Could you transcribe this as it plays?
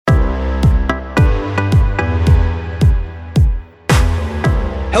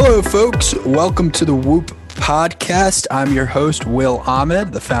Hello, folks. Welcome to the Whoop podcast. I'm your host, Will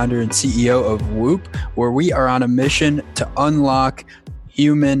Ahmed, the founder and CEO of Whoop, where we are on a mission to unlock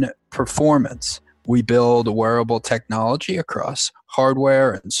human performance. We build wearable technology across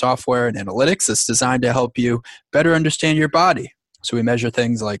hardware and software and analytics that's designed to help you better understand your body. So we measure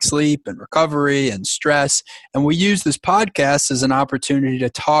things like sleep and recovery and stress. And we use this podcast as an opportunity to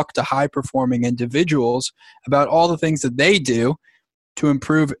talk to high-performing individuals about all the things that they do to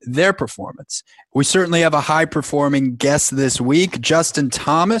improve their performance. We certainly have a high-performing guest this week, Justin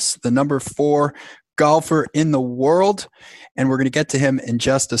Thomas, the number 4 golfer in the world, and we're going to get to him in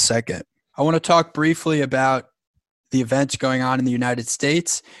just a second. I want to talk briefly about the events going on in the United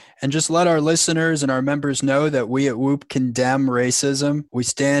States and just let our listeners and our members know that we at Whoop condemn racism. We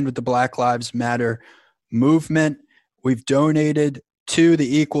stand with the Black Lives Matter movement. We've donated to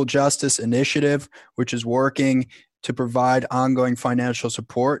the Equal Justice Initiative, which is working to provide ongoing financial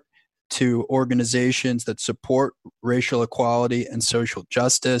support to organizations that support racial equality and social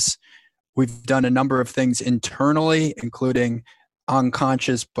justice. We've done a number of things internally, including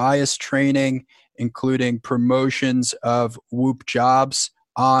unconscious bias training, including promotions of Whoop jobs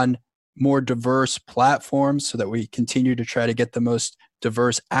on more diverse platforms so that we continue to try to get the most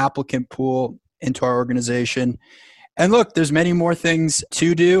diverse applicant pool into our organization. And look, there's many more things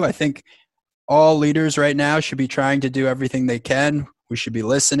to do. I think all leaders right now should be trying to do everything they can. We should be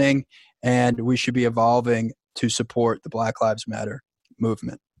listening, and we should be evolving to support the Black Lives Matter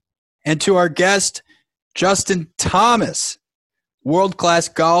movement. And to our guest, Justin Thomas, world-class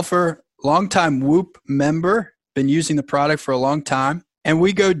golfer, longtime Whoop member, been using the product for a long time. And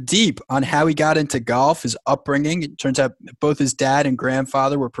we go deep on how he got into golf, his upbringing. It turns out both his dad and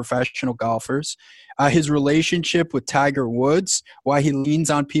grandfather were professional golfers. His relationship with Tiger Woods, why he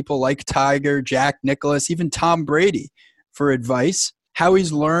leans on people like Tiger, Jack Nicklaus, even Tom Brady for advice. How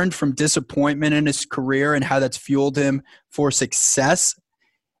he's learned from disappointment in his career and how that's fueled him for success.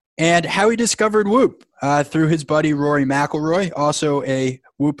 And how he discovered Whoop through his buddy Rory McIlroy, also a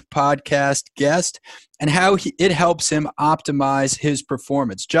Whoop podcast guest, and how it helps him optimize his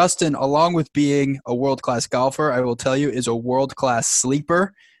performance. Justin, along with being a world-class golfer, I will tell you, is a world-class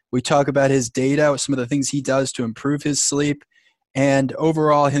sleeper. We talk about his data, some of the things he does to improve his sleep. And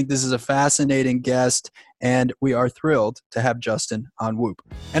overall, I think this is a fascinating guest, and we are thrilled to have Justin on Whoop.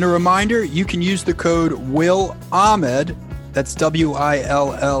 And a reminder, you can use the code Will Ahmed, that's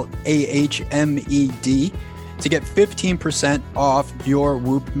WILLAHMED, to get 15% off your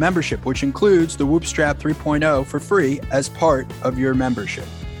Whoop membership, which includes the Whoop Strap 3.0 for free as part of your membership.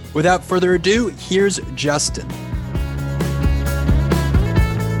 Without further ado, here's Justin.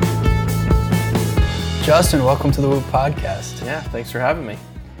 Justin, welcome to the Whoop podcast. Yeah, thanks for having me.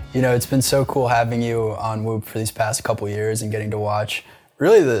 You know, it's been so cool having you on Whoop for these past couple years and getting to watch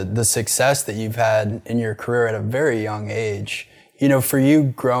really the success that you've had in your career at a very young age. You know, for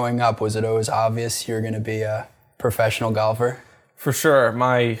you growing up, was it always obvious you're going to be a professional golfer? For sure.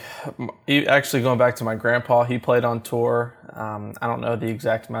 Actually going back to my grandpa, he played on tour. I don't know the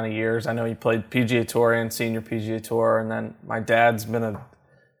exact amount of years. I know he played PGA Tour and Senior PGA Tour. And then my dad's been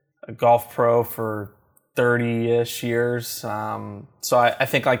a golf pro for 30-ish years. So I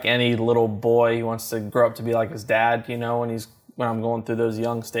think like any little boy, he wants to grow up to be like his dad, you know, when I'm going through those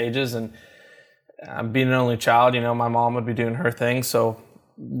young stages. And being an only child, you know, my mom would be doing her thing. So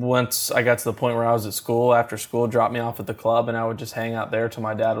once I got to the point where I was at school, after school, dropped me off at the club, and I would just hang out there till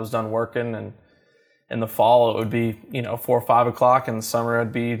my dad was done working. And in the fall, it would be, 4 or 5 o'clock. In the summer,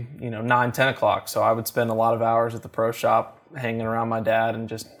 it'd be, 9, 10 o'clock. So I would spend a lot of hours at the pro shop hanging around my dad and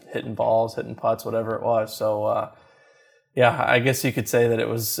just hitting balls, hitting putts, whatever it was. So, yeah, I guess you could say that it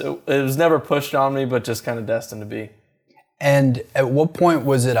was never pushed on me, but just kind of destined to be. And at what point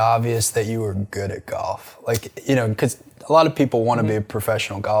was it obvious that you were good at golf? Like, because a lot of people want to be a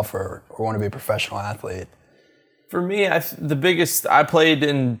professional golfer or want to be a professional athlete. For me, I played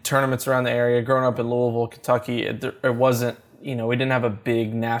in tournaments around the area. Growing up in Louisville, Kentucky, it wasn't, we didn't have a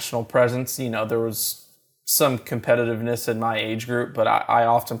big national presence. There was some competitiveness in my age group, but I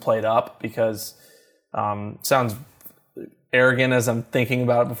often played up because, sounds arrogant as I'm thinking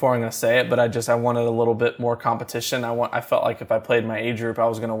about it before I'm going to say it, but I wanted a little bit more competition. I felt like if I played my age group, I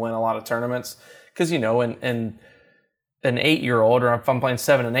was going to win a lot of tournaments. Because, in an 8-year-old, or if I'm playing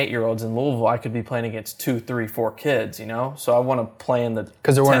 7 and 8-year-olds in Louisville, I could be playing against 2, 3, 4 kids, So I want to play in the...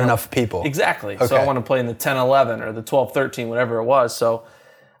 Because there weren't enough people. Exactly. Okay. So I want to play in the 10, 11 or the 12, 13, whatever it was. So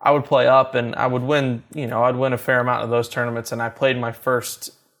I would play up and I would win, I'd win a fair amount of those tournaments. And I played my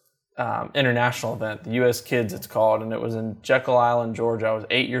first international event, the U.S. Kids it's called, and it was in Jekyll Island, Georgia. I was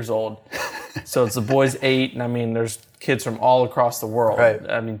 8 years old. So it's the boys 8, and I mean, there's kids from all across the world. Right.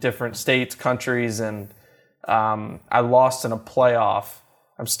 I mean, different states, countries, and I lost in a playoff.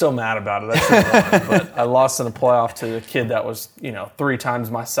 I'm still mad about it. I shouldn't have won, but I lost in a playoff to a kid that was, 3 times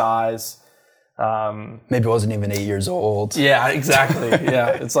my size. Maybe wasn't even 8 years old. Yeah, exactly. Yeah,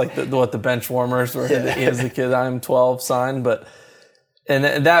 it's like the bench warmers where he has the kid I'm 12 signed,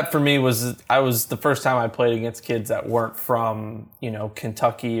 and that for me was the first time I played against kids that weren't from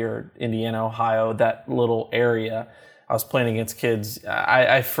Kentucky or Indiana, Ohio, that little area. I was playing against kids.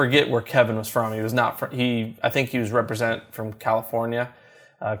 I forget where Kevin was from. He was not from. I think he was from California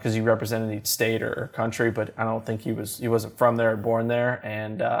because he represented each state or country, but I don't think he wasn't from there or born there,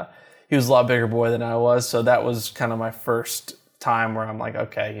 and he was a lot bigger boy than I was. So that was kind of my first time where I'm like,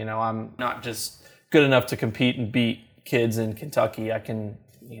 okay, I'm not just good enough to compete and beat kids in Kentucky. I can,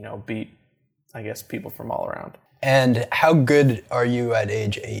 beat, I guess, people from all around. And how good are you at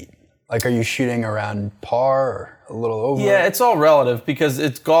age 8? Like, are you shooting around par or a little over? Yeah, it's all relative because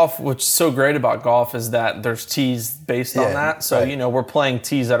it's golf. What's so great about golf is that there's tees based on that. So, right. We're playing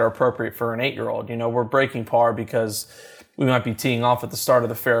tees that are appropriate for an 8-year-old. We're breaking par because we might be teeing off at the start of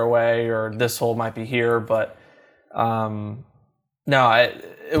the fairway or this hole might be here. But it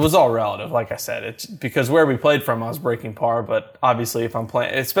was all relative. Like I said, it's because where we played from, I was breaking par. But obviously if I'm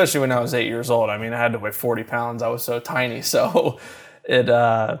playing, especially when I was 8 years old, I mean, I had to weigh 40 pounds. I was so tiny. So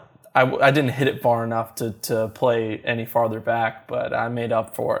I didn't hit it far enough to play any farther back, but I made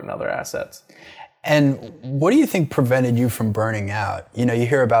up for it in other assets. And what do you think prevented you from burning out? You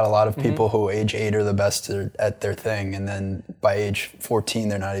hear about a lot of people who age 8 are the best at their thing, and then by age 14,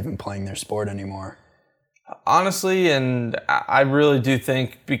 they're not even playing their sport anymore. Honestly, and I really do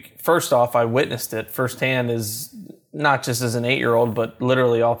think, first off, I witnessed it firsthand, is not just as an 8-year-old, but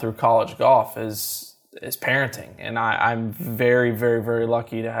literally all through college golf, is parenting. And I'm very, very, very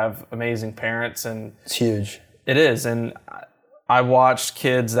lucky to have amazing parents. And it's huge. It is. And I watched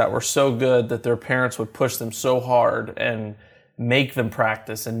kids that were so good that their parents would push them so hard and make them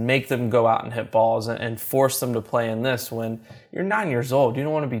practice and make them go out and hit balls and force them to play in this. When you're 9 years old, you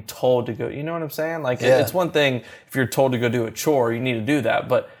don't want to be told to go. You know what I'm saying? Like, It's one thing if you're told to go do a chore, you need to do that.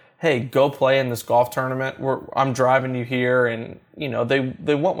 But hey, go play in this golf tournament. I'm driving you here, and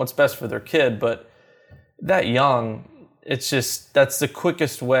they want what's best for their kid. But that young, that's the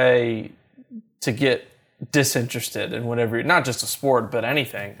quickest way to get disinterested in whatever, not just a sport, but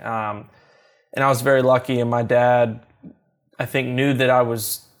anything. And I was very lucky, and my dad, I think, knew that I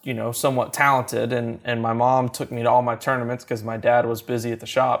was, somewhat talented, and my mom took me to all my tournaments because my dad was busy at the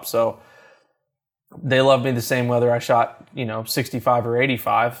shop. So they loved me the same whether I shot, 65 or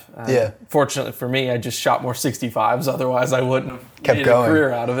 85. Fortunately for me, I just shot more 65s. Otherwise, I wouldn't have made a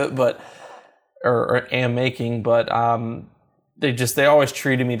career out of it, or am making. But they always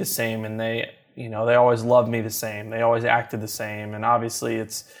treated me the same, and they always loved me the same. They always acted the same. And obviously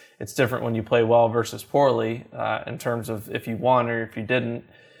it's different when you play well versus poorly in terms of if you won or if you didn't,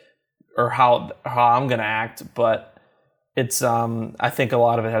 or how I'm going to act. But it's I think a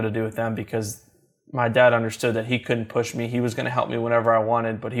lot of it had to do with them, because my dad understood that he couldn't push me. He was going to help me whenever I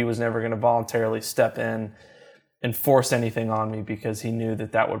wanted, but he was never going to voluntarily step in and force anything on me, because he knew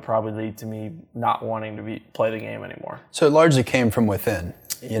that would probably lead to me not wanting to play the game anymore. So it largely came from within.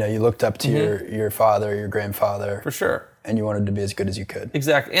 You looked up to your father, your grandfather. For sure. And you wanted to be as good as you could.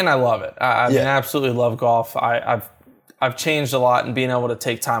 Exactly. And I love it. I mean, I absolutely love golf. I've changed a lot in being able to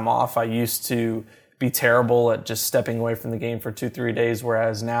take time off. I used to be terrible at just stepping away from the game for 2-3 days,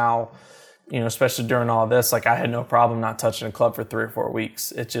 whereas now, especially during all this, like, I had no problem not touching a club for 3 or 4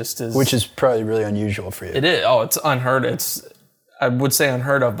 weeks. It just is. Which is probably really unusual for you. It is. Oh, it's unheard. I would say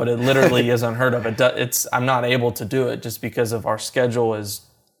unheard of, but it literally is unheard of. I'm not able to do it just because of our schedule is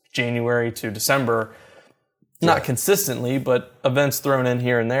January to December, not consistently, but events thrown in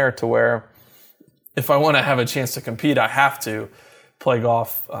here and there, to where if I want to have a chance to compete, I have to play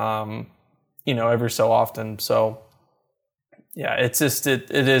golf, every so often. So yeah, it's just, it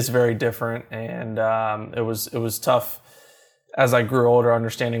is very different. And it was tough as I grew older,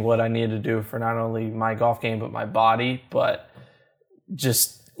 understanding what I needed to do for not only my golf game, but my body, but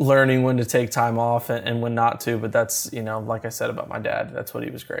just learning when to take time off and when not to. But that's, like I said about my dad, that's what he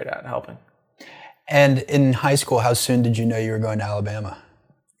was great at, helping. And in high school, how soon did you know you were going to Alabama?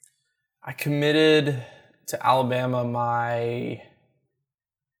 I committed to Alabama my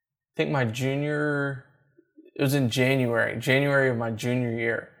junior, it was in January of my junior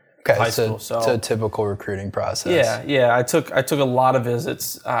year. Okay, high school. So it's a typical recruiting process. Yeah. I took a lot of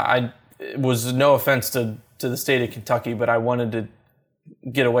visits. It was no offense to the state of Kentucky, but I wanted to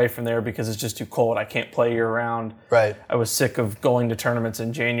get away from there because it's just too cold. I can't play year round. Right. I was sick of going to tournaments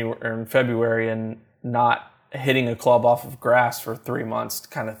in January or in February and not hitting a club off of grass for 3 months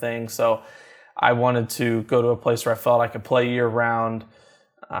kind of thing. So I wanted to go to a place where I felt I could play year round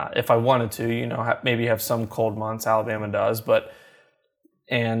if I wanted to, maybe have some cold months. Alabama does,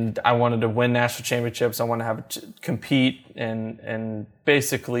 and I wanted to win national championships. I wanted to compete and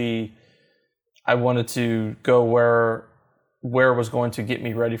basically I wanted to go where was going to get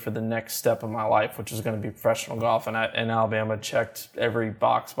me ready for the next step of my life, which was going to be professional golf. And Alabama checked every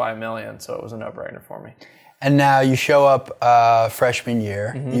box by a million, so it was a no-brainer for me. And now you show up freshman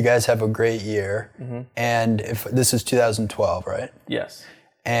year. Mm-hmm. You guys have a great year. Mm-hmm. And this is 2012, right? Yes.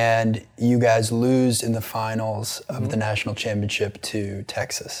 And you guys lose in the finals of the national championship to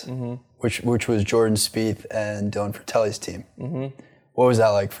Texas, which was Jordan Spieth and Dylan Fratelli's team. Mm-hmm. What was that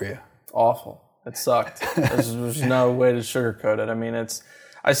like for you? Awful. It sucked. There's no way to sugarcoat it. I mean,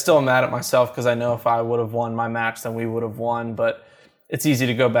 I still am mad at myself because I know if I would have won my match, then we would have won. But it's easy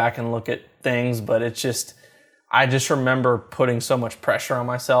to go back and look at things. But I just remember putting so much pressure on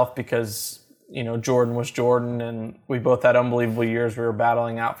myself because, Jordan was Jordan and we both had unbelievable years. We were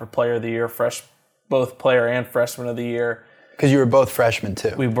battling out for player of the year, both player and freshman of the year. Because you were both freshmen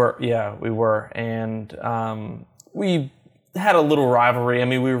too. We were. And we had a little rivalry. I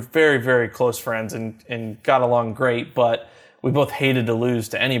mean, we were very, very close friends and got along great, but we both hated to lose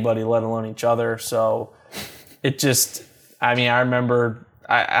to anybody, let alone each other. So I remember,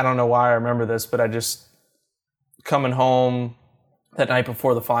 I don't know why I remember this, but I just coming home that night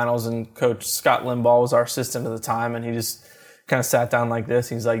before the finals, and Coach Scott Limbaugh was our assistant at the time, and he just kind of sat down like this.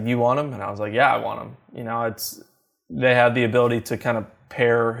 He's like, "You want him?" And I was like, "Yeah, I want him." They had the ability to kind of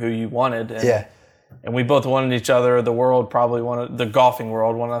pair who you wanted. And we both wanted each other. The golfing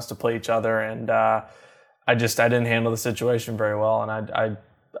world wanted us to play each other. And I didn't handle the situation very well. And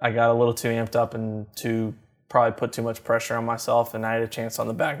I got a little too amped up and to probably put too much pressure on myself. And I had a chance on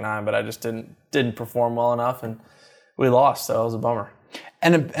the back nine, but I just didn't perform well enough. And we lost. So it was a bummer.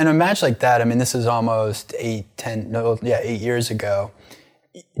 And a match like that, I mean, this is almost 8 years ago.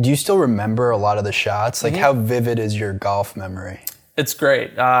 Do you still remember a lot of the shots? Like, how vivid is your golf memory? It's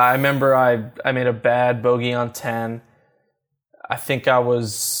great. I remember I made a bad bogey on 10. I think I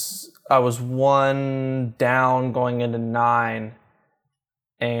was one down going into 9,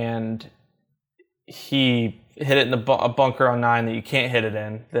 and he hit it in a bunker on 9 that you can't hit it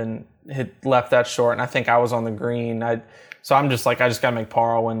in. Then left that short, and I think I was on the green. So I'm just like, I just got to make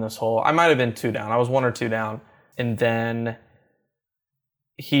par. I'll win this hole. I might have been 2 down. I was 1 or 2 down, and then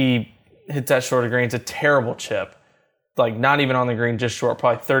he hits that short of green. It's a terrible chip. Like not even on the green, just short,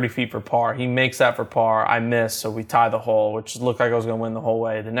 probably 30 feet for par. He makes that for par. I miss, so we tie the hole, which looked like I was going to win the whole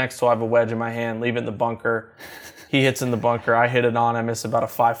way. The next hole, I have a wedge in my hand, leave it in the bunker. He hits in the bunker. I hit it on. I miss about a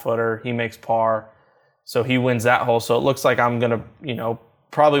 5-footer. He makes par. So he wins that hole. So it looks like I'm going to,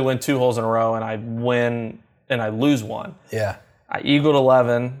 probably win 2 holes in a row, and I win and I lose 1. Yeah. I eagled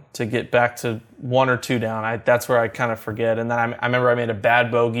 11 to get back to 1 or 2 down. That's where I kind of forget. And then I remember I made a bad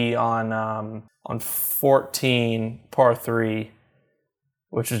bogey on 14, par 3,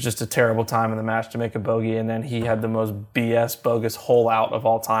 which was just a terrible time in the match to make a bogey. And then he had the most BS bogus hole out of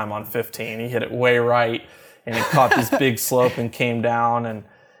all time on 15. He hit it way right, and it caught this big slope and came down,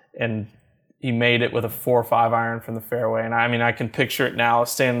 and he made it with a 4 or 5 iron from the fairway. And I can picture it now,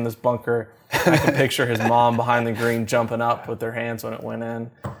 standing in this bunker. I can picture his mom behind the green jumping up with their hands when it went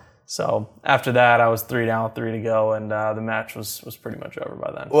in. So after that, I was 3 down with 3 to go, and the match was pretty much over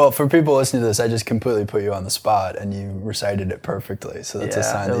by then. Well, for people listening to this, I just completely put you on the spot, and you recited it perfectly. So that's a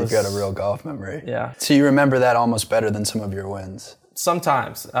sign that you've got a real golf memory. Yeah. So you remember that almost better than some of your wins.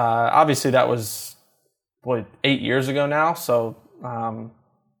 Sometimes. Obviously, that was 8 years ago now. So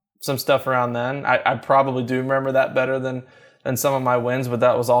some stuff around then. I probably do remember that better than some of my wins, but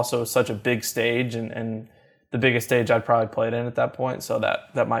that was also such a big stage and the biggest stage I'd probably played in at that point, so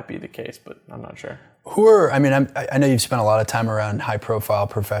that might be the case, but I'm not sure. I know you've spent a lot of time around high-profile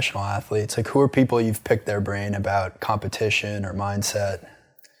professional athletes. Like, who are people you've picked their brain about competition or mindset?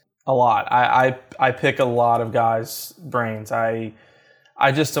 A lot. I pick a lot of guys' brains. I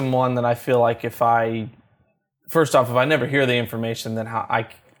just am one that I feel like if I never hear the information, then I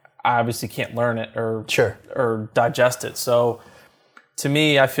obviously can't learn it or digest it. So to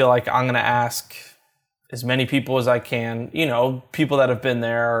me, I feel like I'm going to ask as many people as I can, people that have been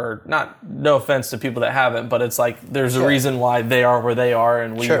there, or no offense to people that haven't, but it's like there's a reason why they are where they are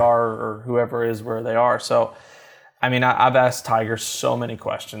and we are, or whoever is where they are. So, I've asked Tiger so many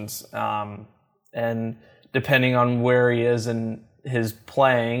questions, and depending on where he is in his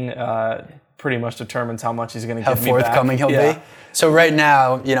playing, pretty much determines how much he's going to How give me back. forthcoming he'll be. So right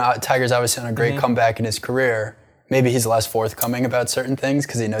now, Tiger's obviously on a great comeback in his career. Maybe he's less forthcoming about certain things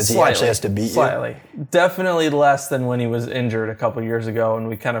because he knows he actually has to beat you. Slightly. Definitely less than when he was injured a couple years ago and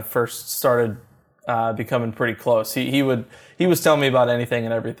we kind of first started becoming pretty close. He was telling me about anything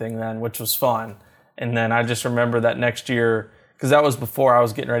and everything then, which was fun. And then I just remember that next year, because that was before I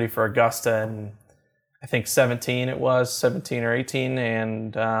was getting ready for Augusta, and I think 17 or 18,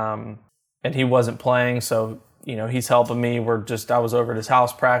 and he wasn't playing, so he's helping me. I was over at his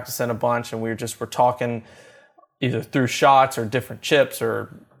house practicing a bunch, and we're talking either through shots or different chips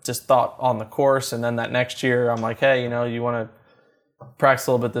or just thought on the course. And then that next year, I'm like, hey, you want to practice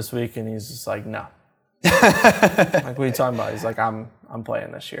a little bit this week? And he's just like, no. Like, what are you talking about? He's like, I'm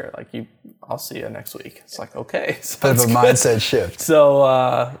playing this year. Like, I'll see you next week. It's like, okay. Bit of a mindset shift.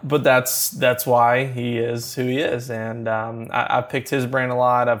 So, but that's why he is who he is. And I've picked his brain a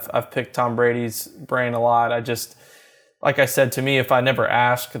lot. I've picked Tom Brady's brain a lot. I just, like I said, to me, if I never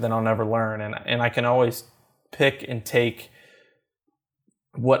ask, then I'll never learn. And I can always pick and take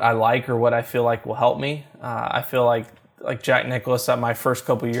what I like or what I feel like will help me. I feel like Jack Nicklaus, at my first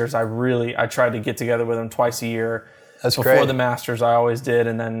couple of years, I tried to get together with him twice a year. That's Before great. the Masters, I always did.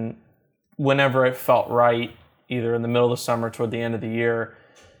 And then whenever it felt right, either in the middle of the summer toward the end of the year.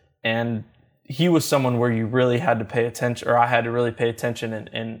 And he was someone where you really had to pay attention, or I had to really pay attention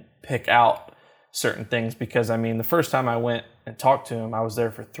and pick out certain things. Because, the first time I went and talked to him, I was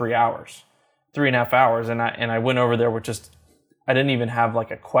there for 3.5 hours. And I went over there with I didn't even have like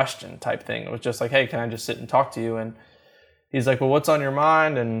a question type thing. It was just like, hey, can I just sit and talk to you? And he's like, well, what's on your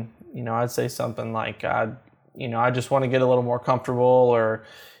mind? And, I'd say something like, I just want to get a little more comfortable, or,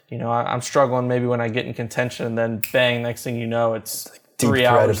 I'm struggling maybe when I get in contention, and then bang, next thing you know, it's like 3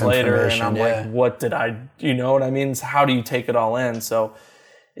 hours later, and I'm like, what did I, you know what I mean? So how do you take it all in? So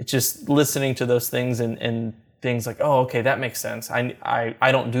it's just listening to those things and things like, oh, okay, that makes sense.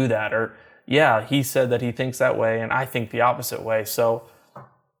 I don't do that. Or, yeah, he said that he thinks that way, and I think the opposite way. So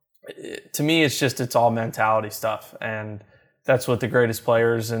to me, it's all mentality stuff. And that's what the greatest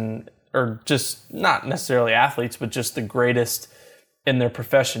players or just not necessarily athletes, but just the greatest in their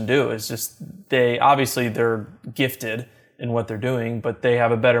profession do, is just they're gifted in what they're doing, but they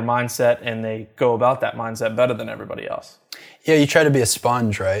have a better mindset and they go about that mindset better than everybody else. Yeah, you try to be a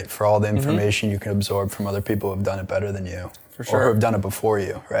sponge, right, for all the information you can absorb from other people who have done it better than you. For sure. Or who have done it before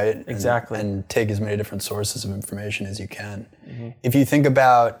you, right? Exactly. And take as many different sources of information as you can. If you think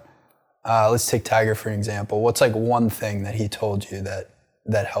about, let's take Tiger for an example, what's like one thing that he told you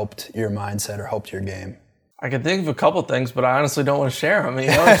that helped your mindset or helped your game? I can think of a couple things, but I honestly don't want to share them.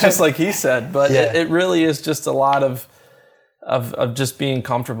 It's just like he said, but it really is just a lot of just being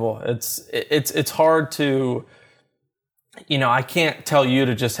comfortable. It's hard to, I can't tell you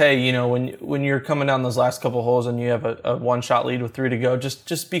to just, hey, when you're coming down those last couple holes and you have a one-shot lead with 3 to go,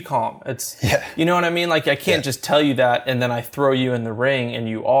 just be calm. You know what I mean? Like, I can't just tell you that and then I throw you in the ring and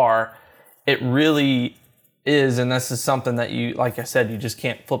you are. It really is, and this is something that you, like I said, you just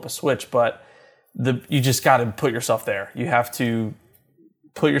can't flip a switch, but you just got to put yourself there. You have to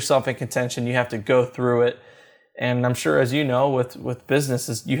put yourself in contention. You have to go through it. And I'm sure, as you know, with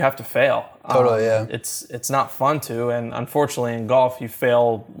businesses, you have to fail. Totally, yeah. It's not fun to, and unfortunately in golf, you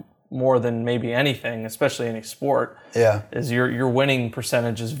fail more than maybe anything, especially any sport. Yeah. Is your winning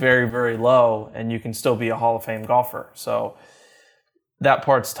percentage is very, very low, and you can still be a Hall of Fame golfer. So that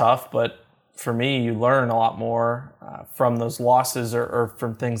part's tough, but for me, you learn a lot more from those losses or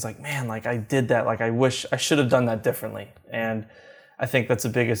from things like, man, like I did that. Like, I wish I should have done that differently. And I think that's the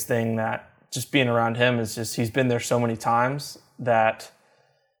biggest thing, that just being around him is just, he's been there so many times that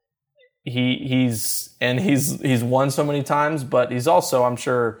he's won so many times, but he's also, I'm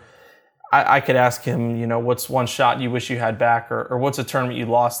sure, I could ask him, what's one shot you wish you had back, or what's a tournament you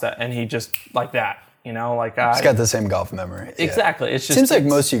lost that, and he just like that, he's got the same golf memory. Exactly. Yeah. It seems like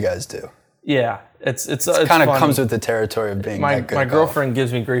most of you guys do. Yeah, it's kind of comes with the territory of being that good. My girlfriend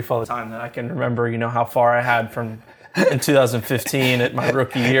gives me grief all the time that I can remember, how far I had from in 2015 at my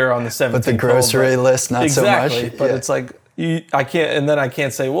rookie year on the 17th. But the grocery list, not exactly, so much. But it's like I can't, and then I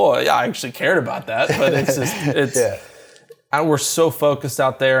can't say, well, yeah, I actually cared about that. But it's just we're so focused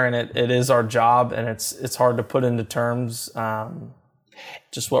out there, and it is our job, and it's hard to put into terms.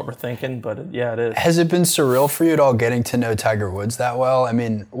 Just what we're thinking, but it is. Has it been surreal for you at all getting to know Tiger Woods that well? I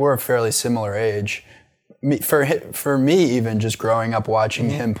mean, we're a fairly similar age. For me, even just growing up watching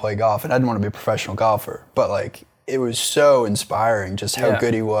him play golf, and I didn't want to be a professional golfer, but like, it was so inspiring just how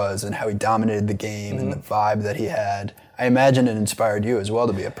good he was and how he dominated the game and the vibe that he had. I imagine it inspired you as well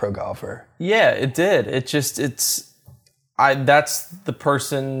to be a pro golfer. Yeah, it did. That's the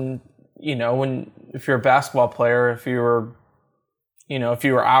person, if you're a basketball player, if you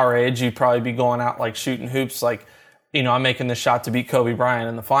were our age, you'd probably be going out like shooting hoops, like, I'm making this shot to beat Kobe Bryant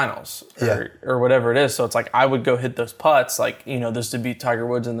in the finals or whatever it is. So it's like I would go hit those putts, like, this to beat Tiger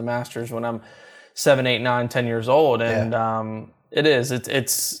Woods in the Masters when I'm 7, 8, 9, 10 years old. And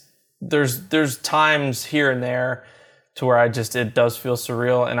there's times here and there to where it does feel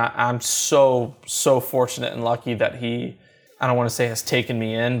surreal. And I'm so fortunate and lucky that he, I don't want to say has taken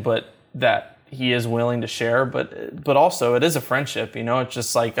me in, but that he is willing to share, but also it is a friendship, it's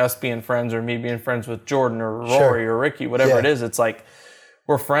just like us being friends or me being friends with Jordan or Rory or Ricky, whatever it is. It's like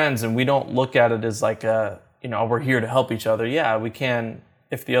we're friends and we don't look at it as like we're here to help each other. Yeah, we can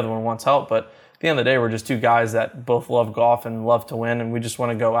if the other one wants help, but at the end of the day, we're just two guys that both love golf and love to win, and we just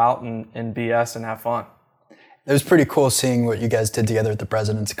want to go out and BS and have fun. It was pretty cool seeing what you guys did together at the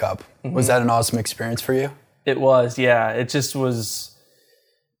President's Cup. Mm-hmm. Was that an awesome experience for you? It was, yeah. It just was.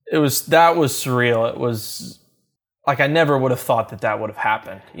 That was surreal. It was like I never would have thought that would have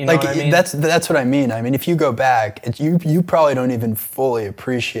happened. You know what I mean? That's what I mean. I mean, if you go back, you probably don't even fully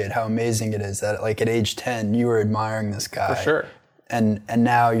appreciate how amazing it is that like at age 10 you were admiring this guy. For sure. And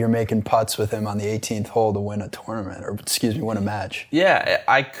now you're making putts with him on the 18th hole to win a tournament, or win a match. Yeah,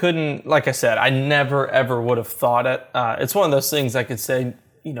 I couldn't. Like I said, I never ever would have thought it. It's one of those things I could say.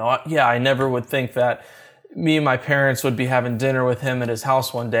 I never would think that me and my parents would be having dinner with him at his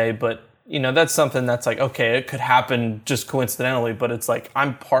house one day, but that's something that's like, okay, it could happen just coincidentally, but it's like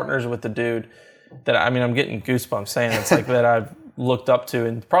I'm partners with the dude that, I'm getting goosebumps saying it's like that I've looked up to,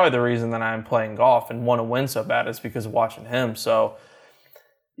 and probably the reason that I'm playing golf and want to win so bad is because of watching him. So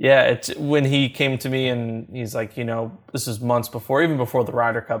yeah, it's when he came to me and he's like, this is months before, even before the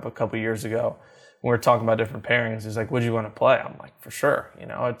Ryder Cup a couple years ago, when we were talking about different pairings, he's like, would you want to play? I'm like, for sure.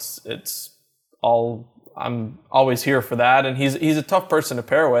 It's all, I'm always here for that. And he's a tough person to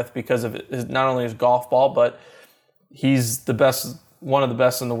pair with because of not only his golf ball, but he's the best, one of the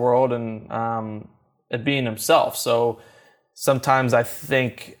best in the world, and at being himself. So sometimes I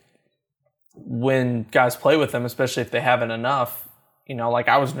think when guys play with him, especially if they haven't enough, like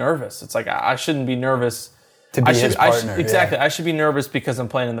I was nervous. It's like I shouldn't be nervous to be his partner. Exactly. Yeah. I should be nervous because I'm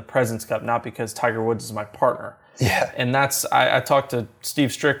playing in the President's Cup, not because Tiger Woods is my partner. Yeah. And I talked to Steve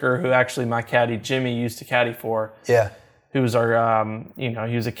Stricker, who actually my caddy Jimmy used to caddy for. Yeah. Who was our, he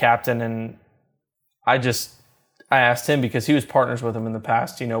was a captain, and I asked him because he was partners with him in the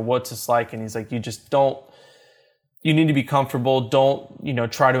past, what's this like? And he's like, you need to be comfortable.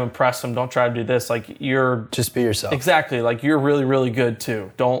 Don't, try to impress them. Don't try to do this. Like just be yourself. Exactly. Like you're really, really good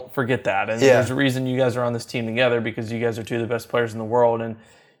too. Don't forget that. And there's a reason you guys are on this team together, because you guys are two of the best players in the world, and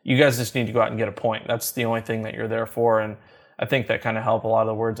you guys just need to go out and get a point. That's the only thing that you're there for. And I think that kind of helped a lot of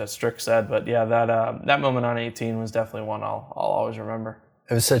the words that Strick said. But yeah, that moment on 18 was definitely one I'll always remember.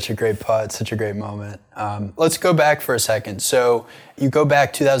 It was such a great putt, such a great moment. Let's go back for a second. So you go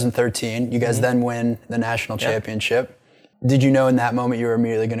back 2013. You guys then win the national championship. Did you know in that moment you were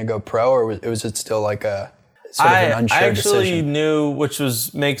immediately going to go pro, or was it still like a sort of an unsure decision? I actually knew, which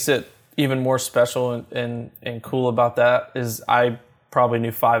makes it even more special and cool about that, is I probably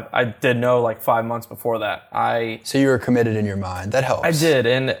knew I did know like 5 months before that. So you were committed in your mind. That helps. I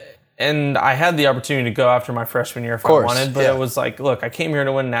did, and I had the opportunity to go after my freshman year if I wanted, but it was like, look, I came here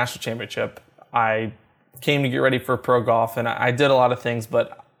to win a national championship. I came to get ready for pro golf, and I did a lot of things,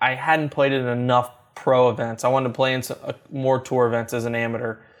 but I hadn't played in enough pro events. I wanted to play in more tour events as an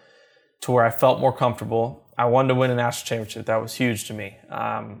amateur to where I felt more comfortable. I wanted to win a national championship. That was huge to me.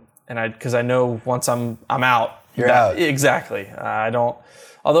 Because I know once I'm out. You're out. Exactly.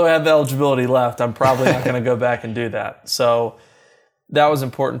 Although I have eligibility left, I'm probably not going to go back and do that. So that was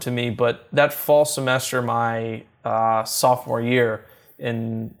important to me. But that fall semester, my sophomore year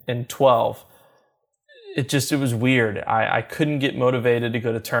in 12, it was weird. I couldn't get motivated to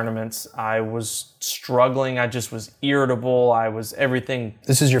go to tournaments. I was struggling. I just was irritable. I was everything.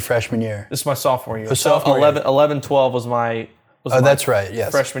 This is your freshman year? This is my sophomore year. So 11, 12 was my that's right,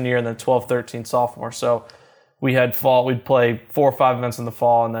 yes. freshman year, and then 12, 13 sophomore. So we had fall. We'd play 4 or 5 events in the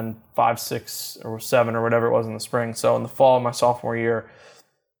fall, and then 5, 6, or 7 or whatever it was in the spring. So in the fall of my sophomore year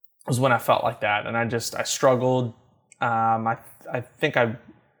was when I felt like that, and I struggled. I think I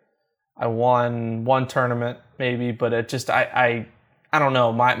won one tournament maybe, but it just I don't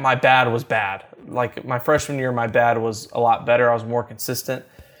know. My bad was bad. Like my freshman year, my bad was a lot better. I was more consistent,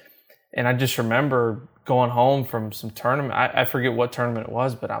 and I just remember going home from some tournament. I forget what tournament it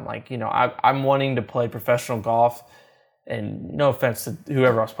was, but I'm like, I'm wanting to play professional golf, and no offense to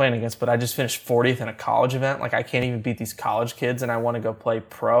whoever I was playing against, but I just finished 40th in a college event. Like I can't even beat these college kids, and I want to go play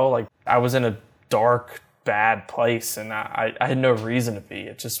pro. Like I was in a dark, bad place, and I had no reason to be.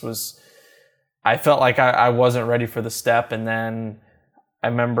 It just was, I felt like I wasn't ready for the step. And then I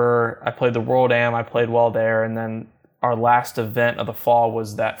remember I played the World Am. I played well there. And then our last event of the fall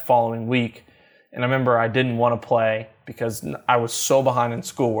was that following week. And I remember I didn't want to play because I was so behind in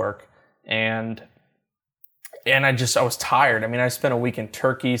schoolwork. And I was tired. I mean, I spent a week in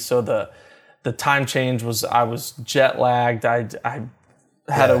Turkey, so the time change I was jet lagged. I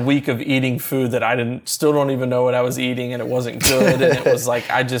had a week of eating food that still don't even know what I was eating, and it wasn't good. And it was like,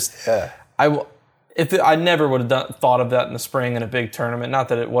 I never would have thought of that in the spring in a big tournament. Not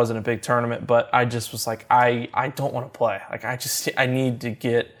that it wasn't a big tournament, but I just was like, I don't want to play. Like, I need to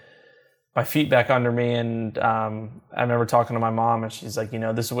get my feet back under me. And I remember talking to my mom, and she's like,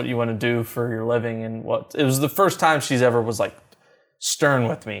 this is what you want to do for your living. And it was the first time she's ever was like stern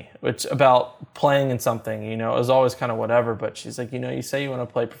with me, which about playing in something, it was always kind of whatever. But she's like, you say you want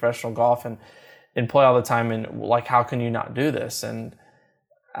to play professional golf and play all the time, and like, how can you not do this? And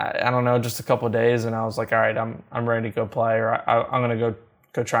I don't know, just a couple of days, and I was like, all right, I'm ready to go play, or I'm going to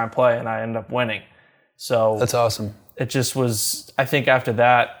go try and play, and I ended up winning. So that's awesome. It just was, I think after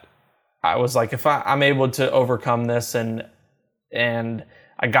that, I was like, if I'm able to overcome this, and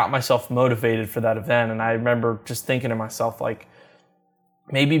I got myself motivated for that event. And I remember just thinking to myself, like,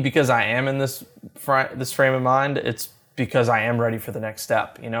 maybe because I am in this frame of mind, it's because I am ready for the next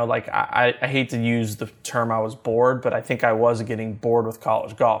step. Like, I hate to use the term I was bored, but I think I was getting bored with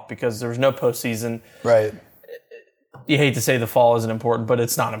college golf because there was no postseason. Right. You hate to say the fall isn't important, but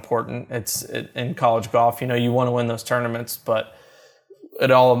it's not important. In college golf, you want to win those tournaments, but it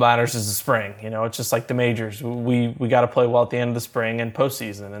all that matters is the spring. It's just like the majors. We got to play well at the end of the spring and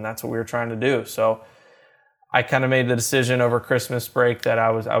postseason, and that's what we were trying to do. So I kind of made the decision over Christmas break that I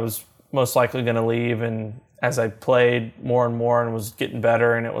was most likely going to leave. And as I played more and more and was getting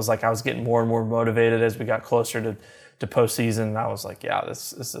better, and it was like I was getting more and more motivated as we got closer to postseason, I was like, yeah,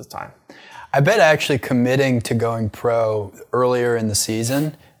 this is time. I bet actually committing to going pro earlier in the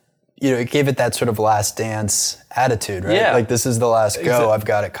season, it gave it that sort of last dance attitude, right? Yeah. Like, this is the last go. I've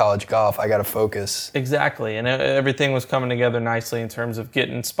got it, college golf. I got to focus. Exactly. And everything was coming together nicely in terms of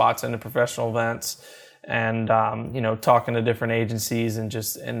getting spots into professional events and, talking to different agencies and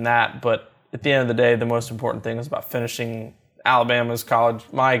just in that. But at the end of the day, the most important thing was about finishing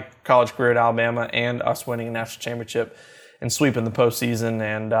my college career at Alabama, and us winning a national championship and sweeping the postseason.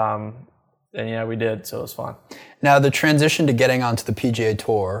 And yeah, we did. So it was fun. Now, the transition to getting onto the PGA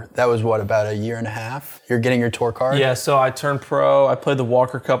Tour, that was about a year and a half? You're getting your tour card? Yeah, so I turned pro. I played the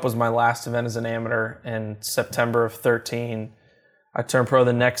Walker Cup, was my last event as an amateur in September of 2013. I turned pro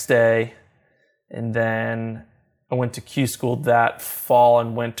the next day, and then I went to Q School that fall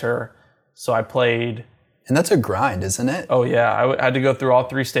and winter. So I played. And that's a grind, isn't it? Oh, yeah. I had to go through all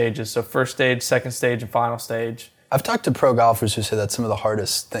three stages. So first stage, second stage, and final stage. I've talked to pro golfers who say that's some of the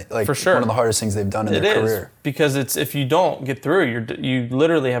hardest things, like, for sure, one of the hardest things they've done in their career. Because if you don't get through, you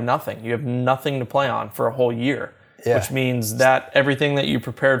literally have nothing. You have nothing to play on for a whole year, which means that everything that you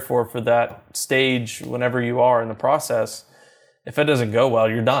prepared for that stage, whenever you are in the process, if it doesn't go well,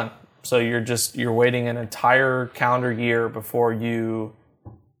 you're done. So you're waiting an entire calendar year before you.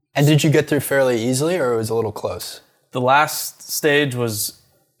 And did you get through fairly easily, or it was a little close? The last stage was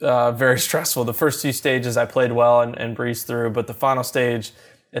very stressful. The first two stages I played well and breezed through, but the final stage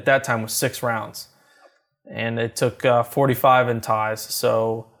at that time was 6 rounds. And it took 45 in ties.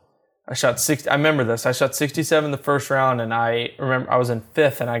 So I shot 60. I remember this. I shot 67 the first round, and I remember I was in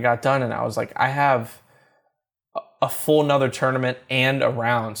 5th, and I got done, and I was like, I have a full another tournament and a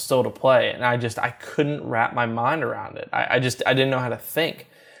round still to play. And I couldn't wrap my mind around it. I didn't know how to think.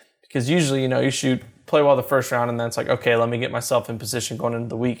 Because usually, you play well the first round, and then it's like, okay, let me get myself in position going into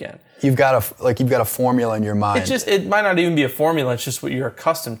the weekend. You've got a formula in your mind. It might not even be a formula. It's just what you're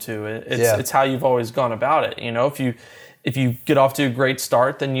accustomed to. It's how you've always gone about it. If you get off to a great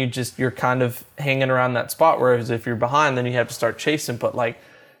start, then you're kind of hanging around that spot. Whereas if you're behind, then you have to start chasing. But like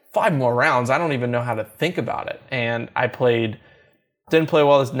 5 more rounds, I don't even know how to think about it. And I didn't play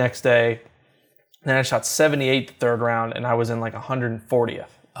well this next day. Then I shot 78 the third round, and I was in like 140th.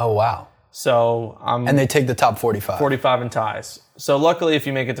 Oh, wow. So and they take the top 45. 45 in ties. So luckily, if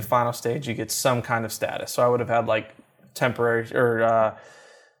you make it to final stage, you get some kind of status. So I would have had like temporary or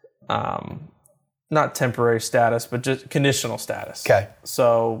not temporary status, but just conditional status. Okay.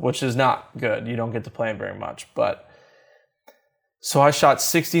 So which is not good. You don't get to play very much. But so I shot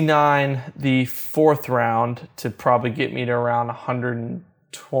 69 the 4th round to probably get me to around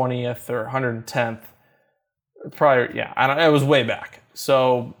 120th or 110th. Probably, yeah. It was way back.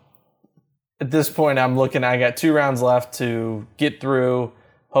 So at this point, I got 2 rounds left to get through,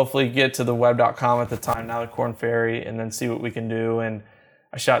 hopefully get to the web.com at the time, now the Korn Ferry, and then see what we can do. And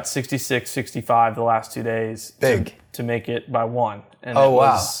I shot 66, 65 the last 2 days. Big. To make it by one. And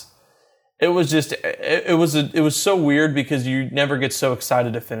wow. It was so weird because you never get so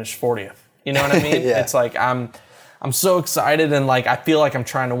excited to finish 40th. You know what I mean? Yeah. It's like I'm so excited and like I feel like I'm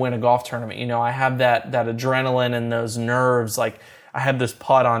trying to win a golf tournament. You know, I have that adrenaline and those nerves. Like I have this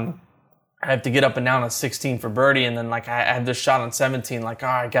putt on, I have to get up and down on 16 for birdie, and then like I had this shot on 17. Like,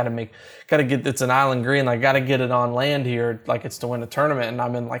 I gotta get, it's an island green. Like, gotta get it on land here. Like it's to win a tournament, and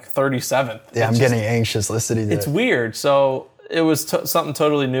I'm in like 37th. Yeah, I'm getting anxious listening to it. It's weird. So it was something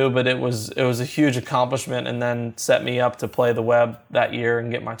totally new, but it was a huge accomplishment, and then set me up to play the Web that year and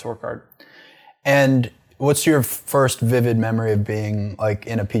get my tour card. And what's your first vivid memory of being like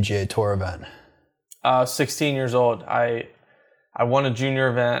in a PGA Tour event? 16 years old. I won a junior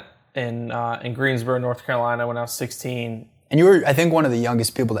event in Greensboro, North Carolina when I was 16. And you were, I think, one of the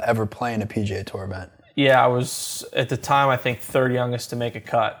youngest people to ever play in a PGA Tour event. Yeah, I was, at the time, I think, third youngest to make a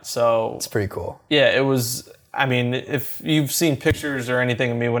cut. So it's pretty cool. Yeah, it was, I mean, if you've seen pictures or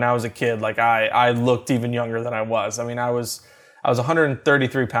anything of me when I was a kid, like I looked even younger than I was. I mean, I was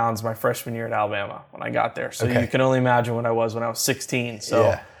 133 pounds my freshman year at Alabama when I got there. So you can only imagine what I was when I was 16.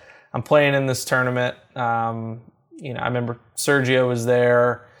 So I'm playing in this tournament. I remember Sergio was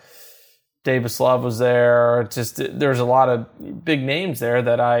there. Davis Love was there. There's a lot of big names there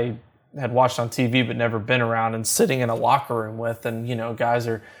that I had watched on TV but never been around and sitting in a locker room with. And, guys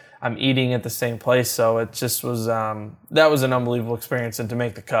I'm eating at the same place. So it just was, that was an unbelievable experience. And to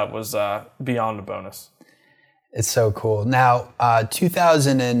make the cut was beyond a bonus. It's so cool. Now,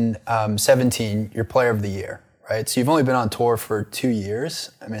 2017, you're player of the year, right? So you've only been on tour for 2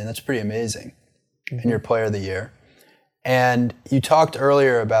 years. I mean, that's pretty amazing. Mm-hmm. And you're player of the year. And you talked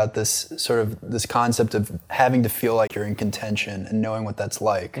earlier about this concept of having to feel like you're in contention and knowing what that's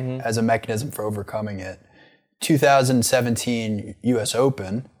like as a mechanism for overcoming it. 2017 US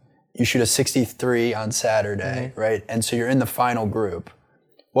Open, you shoot a 63 on Saturday, right? And so you're in the final group.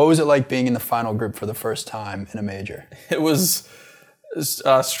 What was it like being in the final group for the first time in a major? It was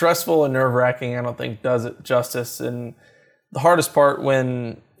stressful and nerve-wracking. I don't think does it justice. And the hardest part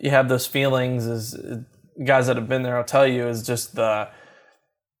when you have those feelings is, guys that have been there, I'll tell you, is just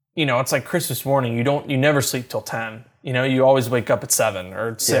it's like Christmas morning. You never sleep till 10. You always wake up at 7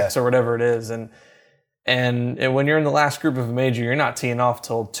 or 6 or whatever it is. And when you're in the last group of a major, you're not teeing off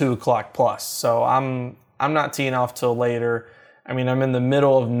till 2:00 plus. So I'm not teeing off till later. I mean, I'm in the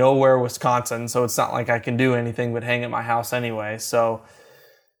middle of nowhere, Wisconsin, so it's not like I can do anything but hang at my house anyway. So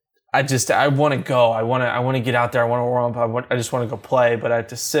I want to go. I want to get out there. I want to warm up. I just want to go play, but I have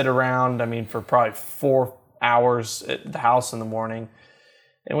to sit around, for probably 4 hours at the house in the morning.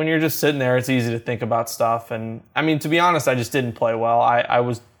 And when you're just sitting there, it's easy to think about stuff. And to be honest, I just didn't play well. I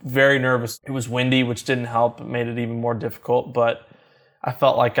was very nervous. It was windy, which didn't help. It made it even more difficult, but I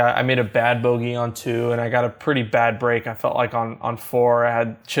felt like I made a bad bogey on 2, and I got a pretty bad break. I felt like on 4, I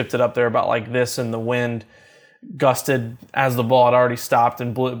had chipped it up there about like this, and the wind gusted as the ball had already stopped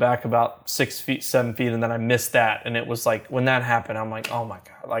and blew it back about 6 feet, 7 feet, and then I missed that. And it was like, when that happened, I'm like, oh my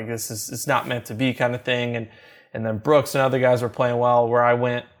God, like it's not meant to be kind of thing. And then Brooks and other guys were playing well where I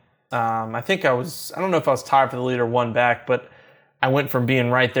went. I don't know if I was tied for the lead or 1 back, but I went from being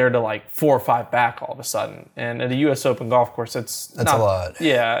right there to like 4 or 5 back all of a sudden. And at a U.S. Open golf course, that's a lot.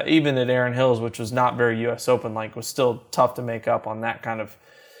 Yeah, even at Erin Hills, which was not very U.S. Open like, was still tough to make up on that kind of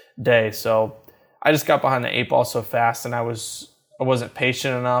day. So I just got behind the 8 ball so fast, and I wasn't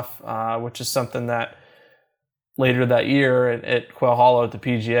patient enough, which is something that later that year at Quail Hollow at the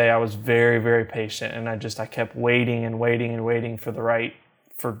PGA, I was very, very patient, and I kept waiting and waiting and waiting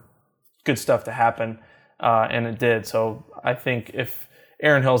for good stuff to happen, and it did. So I think if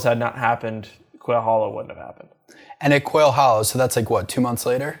Erin Hills had not happened, Quail Hollow wouldn't have happened. And at Quail Hollow, so that's like what, 2 months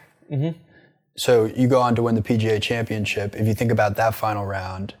later? Mm-hmm. So you go on to win the PGA Championship. If you think about that final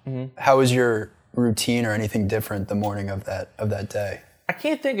round, how was your routine or anything different the morning of that day? I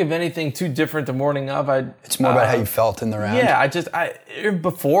can't think of anything too different the morning of. It's more about how you felt in the round? Yeah,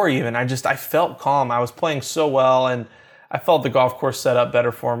 before even, I felt calm. I was playing so well, and I felt the golf course set up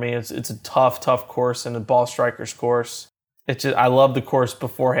better for me. It's a tough course and a ball striker's course. I love the course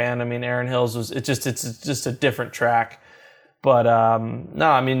beforehand. Erin Hills it's just a different track. But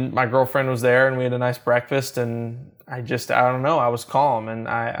my girlfriend was there, and we had a nice breakfast, and I don't know, I was calm, and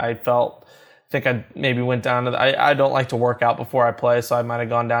I think I maybe went down to I don't like to work out before I play, so I might have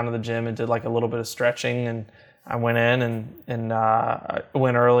gone down to the gym and did like a little bit of stretching, and I went in and I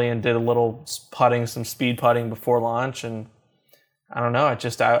went early and did a little putting, some speed putting before lunch, and I don't know,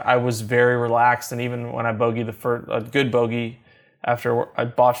 I was very relaxed, and even when I bogeyed a good bogey after I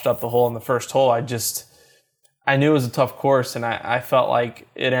botched up the hole in the first hole, I knew it was a tough course, and I felt like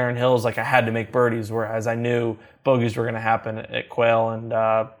at Erin Hills, like I had to make birdies, whereas I knew bogeys were going to happen at Quail, and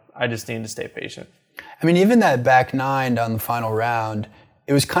I just needed to stay patient. I mean, even that back nine down the final round,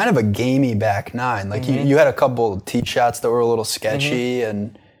 it was kind of a gamey back nine. Like you had a couple of tee shots that were a little sketchy,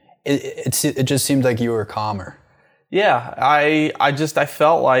 and it just seemed like you were calmer. Yeah, I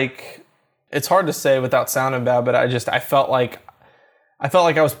felt like, it's hard to say without sounding bad, but I felt like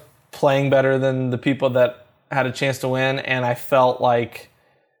I was playing better than the people that had a chance to win, and I felt like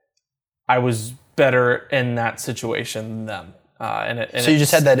I was better in that situation than them. So you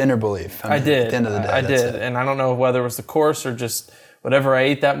just had that inner belief. I did. At the end of the day, I did, and I don't know whether it was the course or just whatever I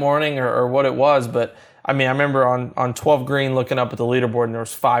ate that morning or what it was, but I mean, I remember on 12 green looking up at the leaderboard, and there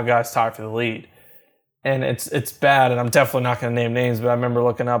was 5 guys tied for the lead. And it's bad, and I'm definitely not going to name names, but I remember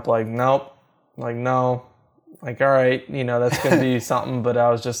looking up like, nope, like, no, like, all right, that's going to be something. But I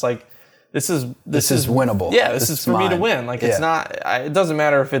was just like, this is winnable. Yeah, this is for me to win. Like, it's not, it doesn't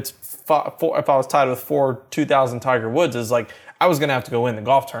matter if if I was tied with 2000 Tiger Woods, is like, I was going to have to go win the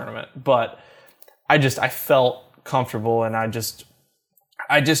golf tournament. But I felt comfortable, and I just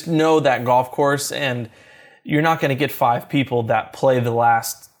know that golf course, and you're not going to get 5 people that play the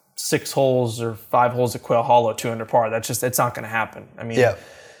last 6 holes or 5 holes at Quail Hollow 2 under par. It's not going to happen. I mean,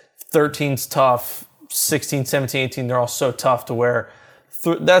 13's tough, 16, 17, 18, they're all so tough to where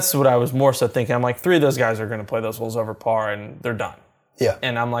that's what I was more so thinking. I'm like, 3 of those guys are going to play those holes over par, and they're done. Yeah.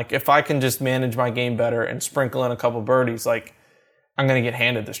 And I'm like, if I can just manage my game better and sprinkle in a couple birdies, like, I'm going to get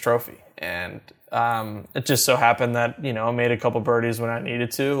handed this trophy. And it just so happened that, I made a couple birdies when I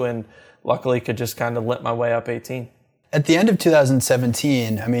needed to, and luckily could just kind of limp my way up 18. At the end of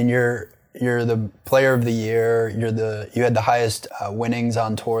 2017, I mean, you're the player of the year. You had the highest winnings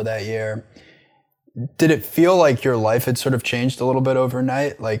on tour that year. Did it feel like your life had sort of changed a little bit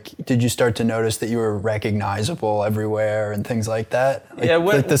overnight? Like, did you start to notice that you were recognizable everywhere and things like that?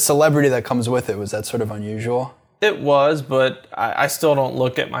 Like the celebrity that comes with it, was that sort of unusual? It was, but I still don't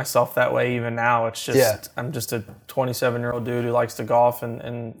look at myself that way even now. It's just, I'm just a 27-year-old dude who likes to golf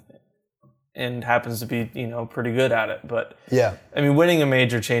and happens to be, pretty good at it. But yeah, I mean, winning a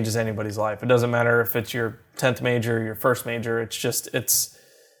major changes anybody's life. It doesn't matter if it's your 10th major or your first major. It's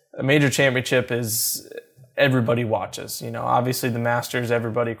a major championship is everybody watches. Obviously the Masters,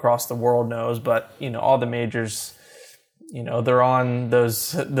 everybody across the world knows, but all the majors, they're on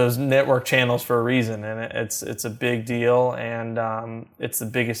those network channels for a reason, and it's a big deal, and it's the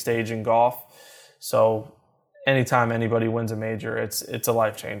biggest stage in golf. So anytime anybody wins a major, it's a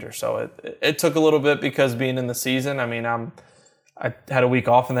life changer. So it took a little bit because being in the season, I mean, I had a week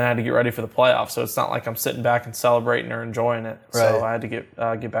off and then I had to get ready for the playoffs. So it's not like I'm sitting back and celebrating or enjoying it. Right. So I had to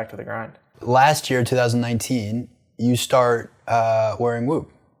get back to the grind. Last year, 2019, you start wearing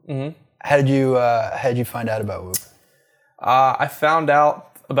Whoop. Mm-hmm. How did you find out about Whoop? I found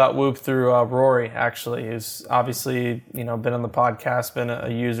out about Whoop through Rory, actually. He's obviously, been on the podcast, been a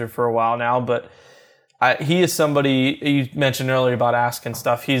user for a while now, but he is somebody you mentioned earlier about asking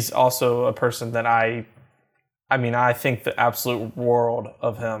stuff. He's also a person that I think the absolute world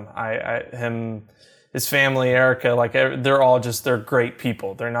of him. His family, Erica, like they're great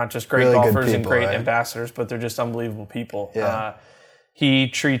people. They're not just great really golfers people, and great ambassadors, but they're just unbelievable people. Yeah. He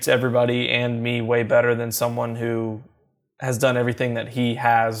treats everybody and me way better than someone who has done everything that he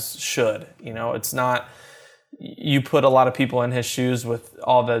should. It's not, you put a lot of people in his shoes with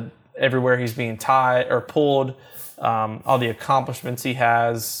everywhere he's being tied or pulled, all the accomplishments he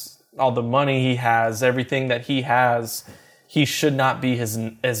has, all the money he has, everything that he has, he should not be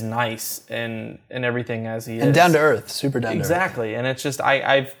as nice and everything as he is. And down to earth, super down to earth. Exactly. And it's just,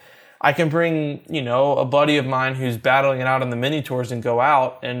 I can bring, a buddy of mine who's battling it out on the mini tours and go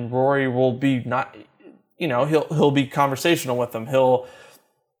out, and Rory will be not, he'll be conversational with them. He'll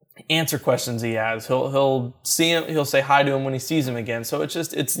answer questions he has. He'll see him. He'll say hi to him when he sees him again. So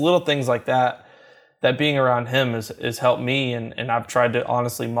it's little things like that being around him has helped me. And I've tried to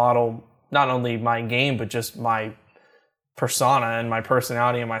honestly model not only my game, but just my persona and my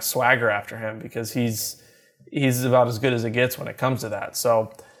personality and my swagger after him, because he's about as good as it gets when it comes to that.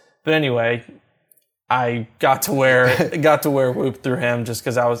 So, but anyway, I got to wear Whoop through him just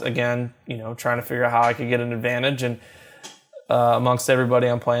because I was, again, trying to figure out how I could get an advantage and amongst everybody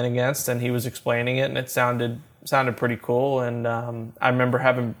I'm playing against, and he was explaining it, and it sounded pretty cool. And I remember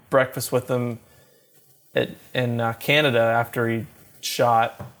having breakfast with him in Canada after he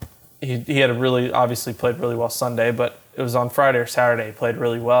shot. He had obviously played really well Sunday, but it was on Friday or Saturday he played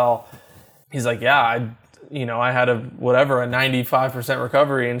really well. He's like, yeah, I had a 95%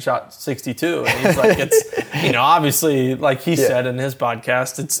 recovery and shot 62. And he's like, it's, obviously, like he said in his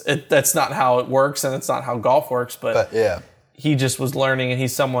podcast, that's not how it works and it's not how golf works. But yeah, he just was learning, and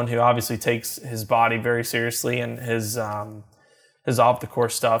he's someone who obviously takes his body very seriously and his off the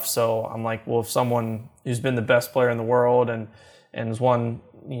course stuff. So I'm like, well, if someone who's been the best player in the world and has won,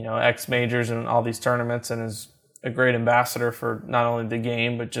 X majors and all these tournaments and is a great ambassador for not only the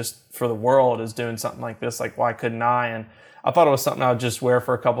game, but just for the world is doing something like this, like why couldn't I? And I thought it was something I would just wear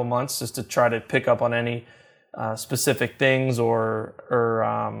for a couple months just to try to pick up on any specific things or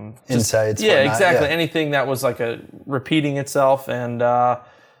insights. Yeah, exactly. Yeah. Anything that was like repeating itself. And now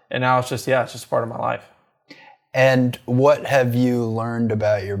it's just part of my life. And what have you learned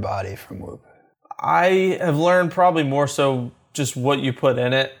about your body from Whoop? I have learned probably more so just what you put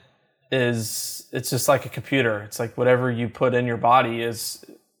in it it's just like a computer. It's like whatever you put in your body it's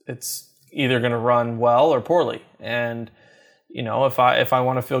either going to run well or poorly. And, if I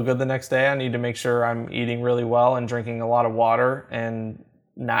want to feel good the next day, I need to make sure I'm eating really well and drinking a lot of water and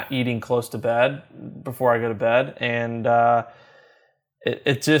not eating close to bed before I go to bed. And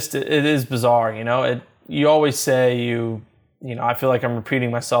it is bizarre, you always say I feel like I'm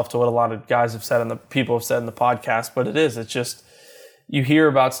repeating myself to what a lot of guys have said and people have said in the podcast, but it's just, you hear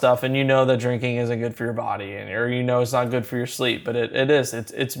about stuff and that drinking isn't good for your body or it's not good for your sleep, but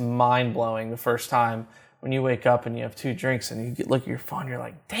it's mind blowing the first time when you wake up and you have 2 drinks and you look at your phone, you're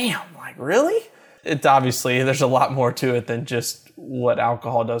like, damn, like really? It's obviously there's a lot more to it than just what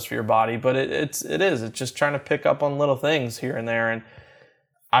alcohol does for your body, but it's just trying to pick up on little things here and there. And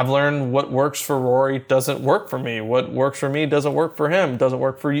I've learned what works for Rory doesn't work for me. What works for me doesn't work for him, doesn't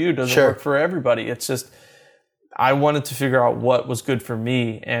work for you, doesn't work for everybody. It's just, I wanted to figure out what was good for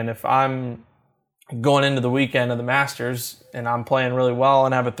me. And if I'm going into the weekend of the Masters and I'm playing really well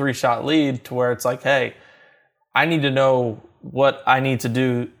and have a 3-shot lead to where it's like, hey, I need to know what I need to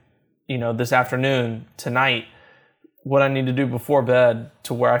do, this afternoon, tonight, what I need to do before bed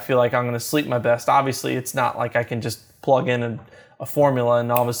to where I feel like I'm going to sleep my best. Obviously, it's not like I can just plug in a formula and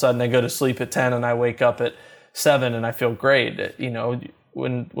all of a sudden I go to sleep at 10 and I wake up at 7 and I feel great.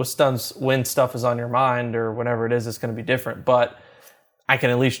 When stuff is on your mind or whatever it is, it's going to be different. But I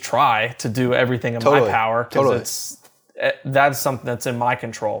can at least try to do everything in my power because that's something that's in my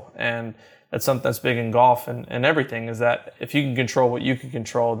control. And that's something that's big in golf and everything is that if you can control what you can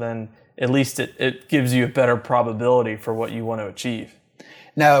control, then at least it gives you a better probability for what you want to achieve.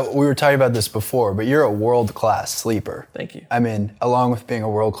 Now, we were talking about this before, but you're a world-class sleeper. Thank you. I mean, along with being a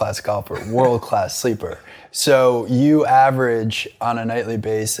world-class golfer, world-class sleeper. So you average on a nightly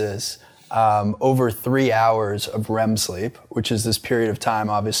basis over 3 hours of REM sleep, which is this period of time,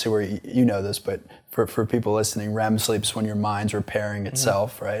 obviously, where you know this, but for people listening, REM sleep's when your mind's repairing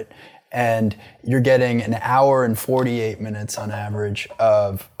itself, right? And you're getting an hour and 48 minutes on average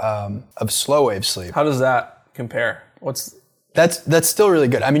of slow wave sleep. How does that compare? That's still really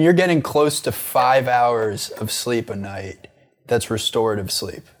good. I mean, you're getting close to 5 hours of sleep a night. That's restorative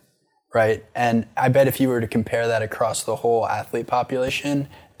sleep, right? And I bet if you were to compare that across the whole athlete population,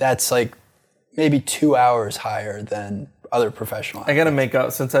 that's like maybe 2 hours higher than other professional athletes. I got to make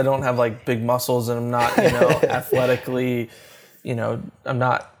up, since I don't have like big muscles and I'm not, athletically, I'm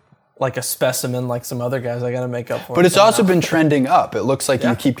not like a specimen like some other guys. I got to make up for it. But it's also been trending up. It looks like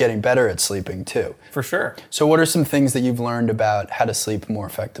you keep getting better at sleeping too. For sure. So what are some things that you've learned about how to sleep more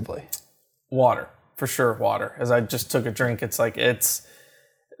effectively? Water. For sure, water. As I just took a drink, it's like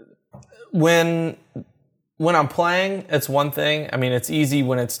when I'm playing, it's one thing. I mean, it's easy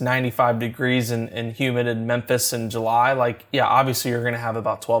when it's 95 degrees and humid in Memphis in July. Like, yeah, obviously you're going to have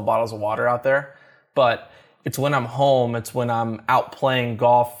about 12 bottles of water out there. But it's when I'm home, it's when I'm out playing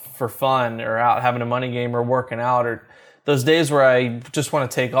golf for fun or out having a money game or working out or those days where I just want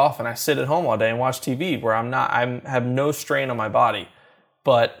to take off and I sit at home all day and watch TV where I have no strain on my body,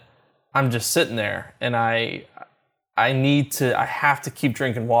 but I'm just sitting there and I have to keep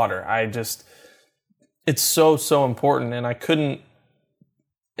drinking water. It's so important and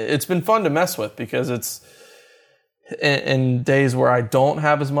it's been fun to mess with because it's in days where I don't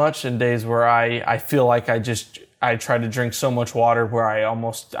have as much and days where I feel like I try to drink so much water where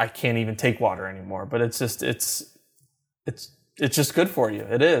I can't even take water anymore. But it's just good for you.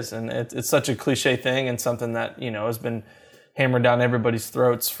 It is. And it's such a cliche thing and something that, has been hammered down everybody's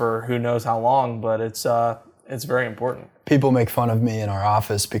throats for who knows how long, but it's very important. People make fun of me in our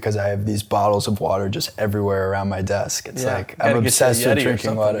office because I have these bottles of water just everywhere around my desk. It's like I'm obsessed with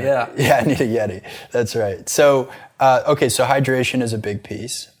drinking water. Yeah, I need a Yeti. That's right. So, so hydration is a big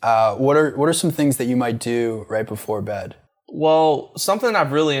piece. What are some things that you might do right before bed? Well, something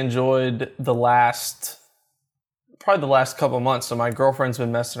I've really enjoyed the last probably the last couple of months. So my girlfriend's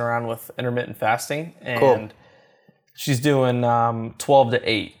been messing around with intermittent fasting, and Cool. she's doing 12 to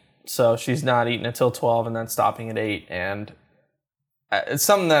 8. So she's not eating until 12 and then stopping at 8. And it's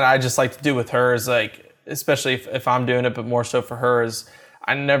something that I just like to do with her, is like, especially if I'm doing it, but more so for her, is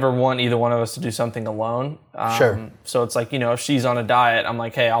I never want either one of us to do something alone. Sure. So it's like, if she's on a diet, I'm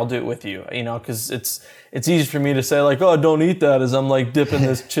like, hey, I'll do it with you, because it's easy for me to say like, oh, don't eat that, as I'm like dipping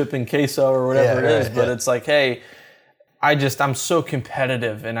this chip in queso or whatever it is. But it's like, hey, I'm so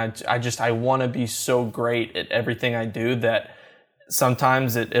competitive, and I want to be so great at everything I do that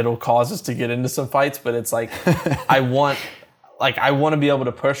sometimes it'll cause us to get into some fights, but it's like, I want to be able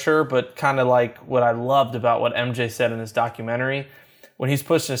to push her, but kind of like what I loved about what MJ said in his documentary, when he's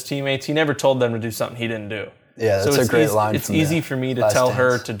pushing his teammates, he never told them to do something he didn't do. Yeah, that's a great line. It's easy for me to tell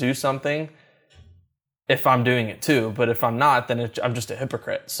her to do something if I'm doing it too, but if I'm not, then I'm just a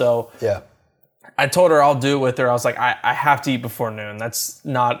hypocrite. So yeah. I told her I'll do it with her. I was like, I have to eat before noon. That's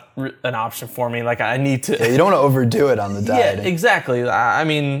not an option for me. Like, I need to. Yeah, you don't want to overdo it on the diet. Yeah, exactly. I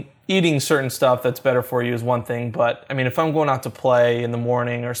mean, eating certain stuff that's better for you is one thing, but I mean, if I'm going out to play in the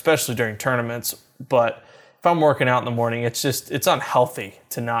morning, or especially during tournaments, but if I'm working out in the morning, it's unhealthy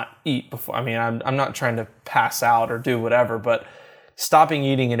to not eat before. I mean, I'm not trying to pass out or do whatever, but stopping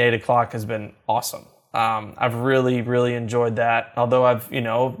eating at 8 o'clock has been awesome. I've really, really enjoyed that. Although I've,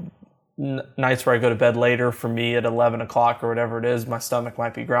 nights where I go to bed later, for me at 11 o'clock or whatever it is, my stomach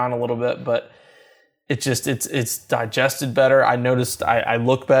might be growling a little bit, but it's digested better. I noticed I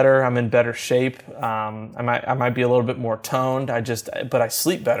look better. I'm in better shape. I might be a little bit more toned. But I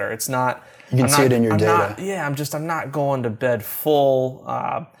sleep better. It's not. You can see it in your data. I'm not going to bed full.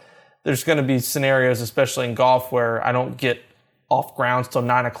 There's going to be scenarios, especially in golf, where I don't get off grounds till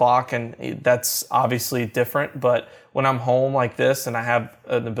 9 o'clock, and that's obviously different. But when I'm home like this and I have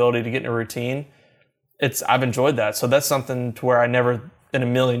an ability to get in a routine, I've enjoyed that. So that's something to where I never in a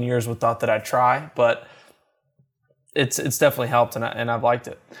million years would thought that I'd try, but it's definitely helped, and I've liked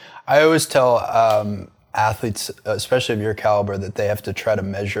it. I always tell athletes, especially of your caliber, that they have to try to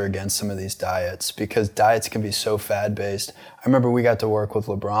measure against some of these diets, because diets can be so fad-based. I remember we got to work with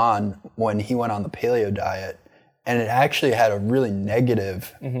LeBron when he went on the paleo diet, and it actually had a really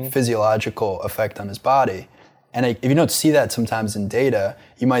negative physiological effect on his body. And if you don't see that sometimes in data,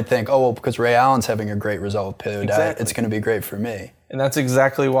 you might think, oh, well, because Ray Allen's having a great result with paleo diet, it's going to be great for me. And that's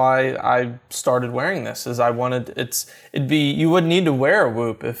exactly why I started wearing this, is I wanted, you wouldn't need to wear a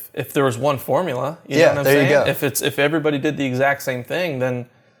Whoop if there was one formula. You know what I'm saying? You go. If everybody did the exact same thing, then,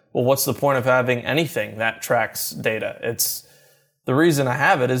 well, what's the point of having anything that tracks data? The reason I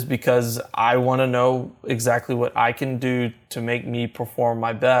have it is because I want to know exactly what I can do to make me perform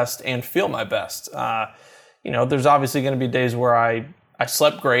my best and feel my best. There's obviously going to be days where I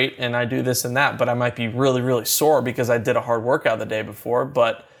slept great and I do this and that, but I might be really, really sore because I did a hard workout the day before.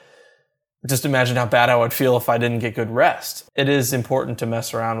 But just imagine how bad I would feel if I didn't get good rest. It is important to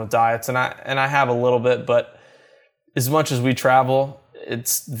mess around with diets, and I have a little bit, but as much as we travel,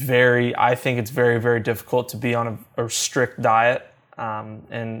 I think it's very, very difficult to be on a strict diet.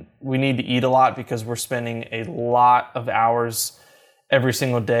 And we need to eat a lot because we're spending a lot of hours every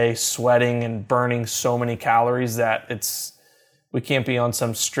single day sweating and burning so many calories that we can't be on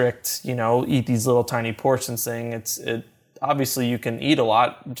some strict, eat these little tiny portions thing. Obviously you can eat a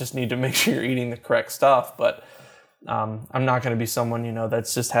lot, just need to make sure you're eating the correct stuff. But I'm not going to be someone, that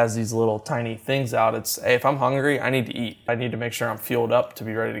just has these little tiny things out. Hey, if I'm hungry, I need to eat. I need to make sure I'm fueled up to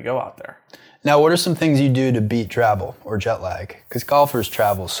be ready to go out there. Now, what are some things you do to beat travel or jet lag? Because golfers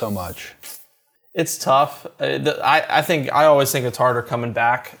travel so much. It's tough. I always think it's harder coming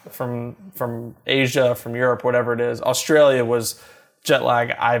back from Asia, from Europe, whatever it is. Australia was jet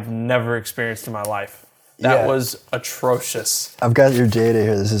lag I've never experienced in my life. That was atrocious. I've got your data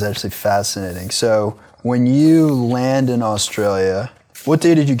here. This is actually fascinating. So when you land in Australia, what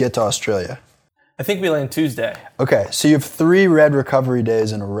day did you get to Australia? I think we land Tuesday. Okay, so you have 3 red recovery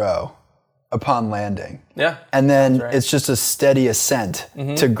days in a row upon landing. Yeah. And then it's just a steady ascent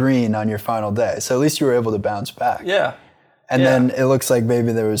to green on your final day. So at least you were able to bounce back. Yeah. And then it looks like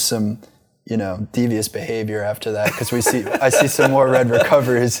maybe there was some, devious behavior after that, because I see some more red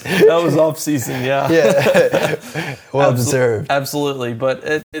recoveries. That was off season, yeah. Yeah. Well deserved. Absolutely.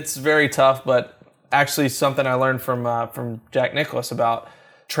 But it's very tough. But actually something I learned from Jack Nicklaus about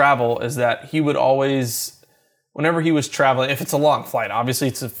travel is that he would always, whenever he was traveling, if it's a long flight, obviously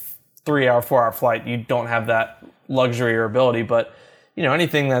it's a 3-hour, 4-hour flight, you don't have that luxury or ability, but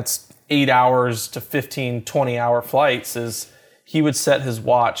anything that's 8 hours to 15, 20-hour flights, he would set his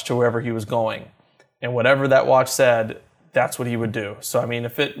watch to wherever he was going, and whatever that watch said, that's what he would do. So I mean,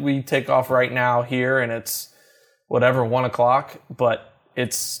 if we take off right now here and it's whatever, 1 o'clock, but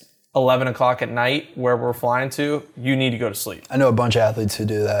it's 11 o'clock at night where we're flying to, you need to go to sleep. I know a bunch of athletes who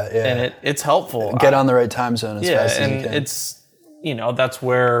do that. Yeah. And it's helpful. Get on the right time zone as fast as you can. And it's, that's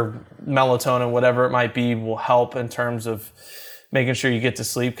where melatonin, whatever it might be, will help in terms of making sure you get to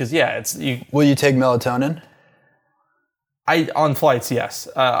sleep. Because, Will you take melatonin? On flights, yes.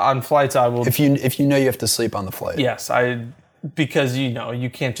 On flights, I will. If you know you have to sleep on the flight. Yes, because you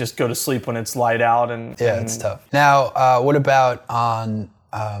can't just go to sleep when it's light out it's tough. Now, what about on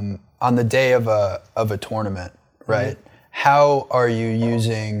the day of a tournament, right? Mm-hmm. How are you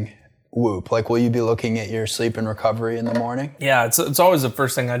using Whoop? Like, will you be looking at your sleep and recovery in the morning? Yeah, it's always the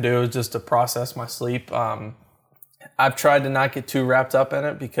first thing I do is just to process my sleep. I've tried to not get too wrapped up in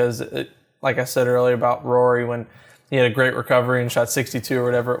it because, like I said earlier about Rory, when he had a great recovery and shot 62 or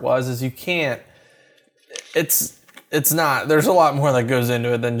whatever it was, is you can't. It's not. There's a lot more that goes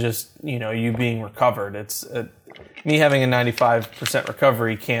into it than just you being recovered. Me having a 95%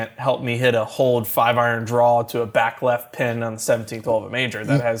 recovery can't help me hit a hold 5-iron draw to a back left pin on the 17th hole of a major.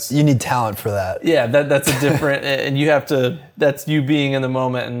 You need talent for that. Yeah, that's a different, and you have to. That's you being in the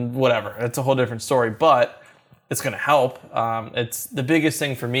moment and whatever. It's a whole different story, but it's going to help. It's the biggest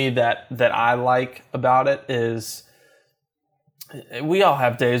thing for me that I like about it is. We all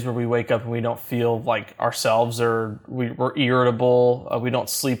have days where we wake up and we don't feel like ourselves, or we're irritable. We don't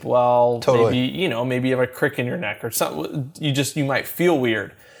sleep well. Totally. Maybe you have a crick in your neck or something. You might feel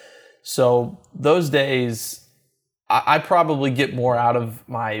weird. So those days, I probably get more out of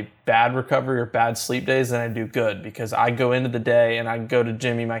my bad recovery or bad sleep days than I do good, because I go into the day and I go to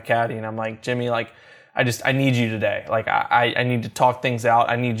Jimmy, my caddy, and I'm like, Jimmy, like, I need you today. Like, I need to talk things out.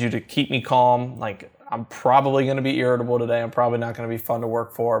 I need you to keep me calm. Like, I'm probably going to be irritable today. I'm probably not going to be fun to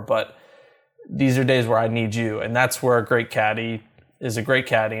work for, but these are days where I need you. And that's where a great caddy is a great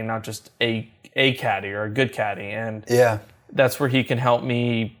caddy and not just a caddy or a good caddy. And that's where he can help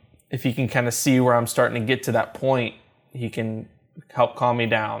me. If he can kind of see where I'm starting to get to that point, he can help calm me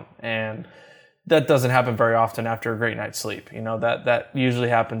down. And that doesn't happen very often after a great night's sleep. That usually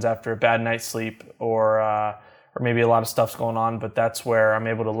happens after a bad night's sleep or maybe a lot of stuff's going on, but that's where I'm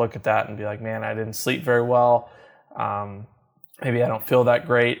able to look at that and be like, man, I didn't sleep very well. Maybe I don't feel that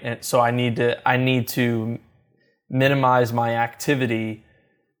great. And so I need to minimize my activity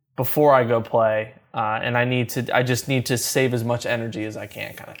before I go play. And I just need to save as much energy as I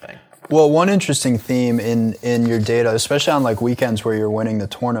can, kind of thing. Well, one interesting theme in your data, especially on like weekends where you're winning the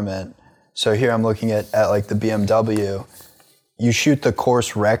tournament. So here I'm looking at like the BMW, you shoot the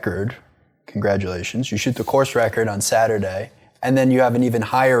course record. Congratulations. You shoot the course record on Saturday, and then you have an even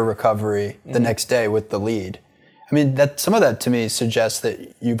higher recovery the next day with the lead. I mean, some of that to me suggests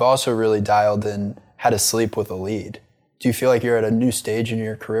that you've also really dialed in how to sleep with a lead. Do you feel like you're at a new stage in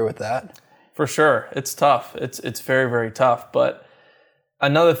your career with that? For sure. It's tough. It's very, very tough. But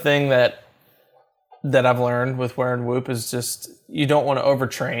another thing that I've learned with wearing Whoop is just you don't want to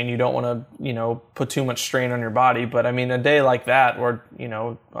overtrain. You don't want to, put too much strain on your body. But I mean, a day like that, or,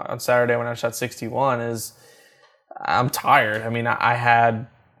 on Saturday when I shot 61 I'm tired. I mean, I had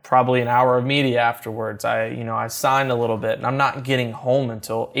probably an hour of media afterwards. I signed a little bit and I'm not getting home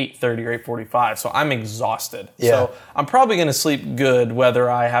until 8:30 or 8:45. So I'm exhausted. Yeah. So I'm probably going to sleep good whether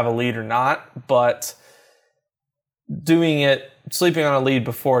I have a lead or not. But sleeping on a lead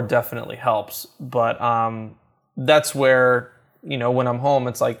before definitely helps. But that's where, when I'm home,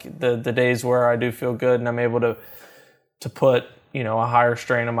 it's like the days where I do feel good and I'm able to put, a higher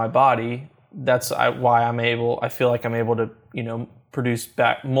strain on my body. That's why I feel like I'm able to, produce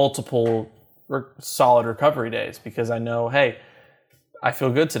back multiple solid recovery days, because I know, hey, I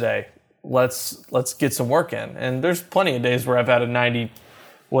feel good today. Let's get some work in. And there's plenty of days where I've had a 90%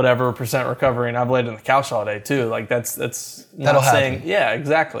 recovery and I've laid on the couch all day too. Like that's That'll saying, happen. Yeah,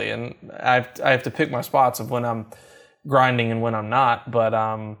 exactly. And I have to pick my spots of when I'm grinding and when I'm not. But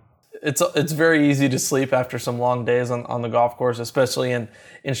it's very easy to sleep after some long days on the golf course, especially in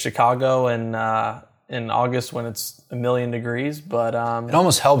Chicago and in August when it's 1,000,000 degrees. But it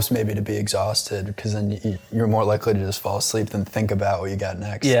almost helps maybe to be exhausted, because then you're more likely to just fall asleep than think about what you got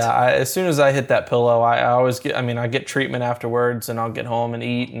next. Yeah, as soon as I hit that pillow, I get treatment afterwards, and I'll get home and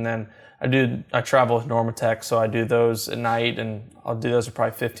eat, and then I travel with Normatec, so I do those at night, and I'll do those for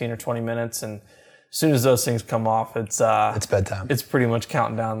probably 15 or 20 minutes, and as soon as those things come off, it's bedtime. It's pretty much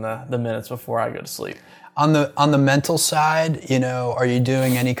counting down the minutes before I go to sleep. On the mental side, are you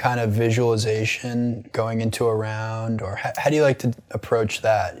doing any kind of visualization going into a round, or how do you like to approach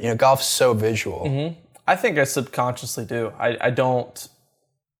that? Golf's so visual. Mm-hmm. I think I subconsciously do. I don't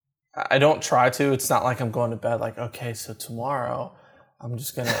try to. It's not like I'm going to bed like, okay, so tomorrow I'm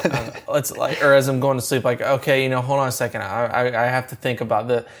just gonna it's like, or as I'm going to sleep, like, okay, hold on a second, I have to think about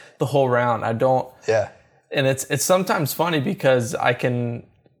the whole round. I don't. Yeah. And it's sometimes funny because I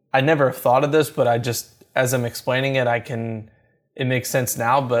never have thought of this, but I just, as I'm explaining it, it makes sense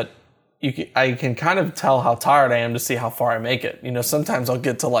now, but I can kind of tell how tired I am to see how far I make it. Sometimes I'll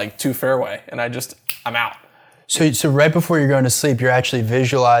get to like 2 fairway and I'm out. So right before you're going to sleep, you're actually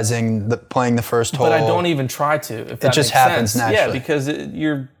visualizing playing the first hole. But I don't even try to. If that it just makes happens sense. naturally. Yeah,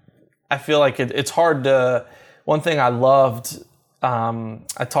 because I feel like it's hard to. One thing I loved,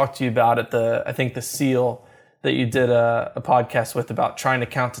 I talked to you about at I think the SEAL that you did a podcast with about trying to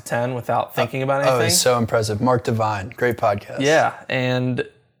count to 10 without thinking about anything. Oh, it's so impressive. Mark Divine, great podcast. Yeah, and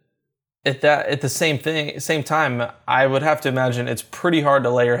at the same time, I would have to imagine it's pretty hard to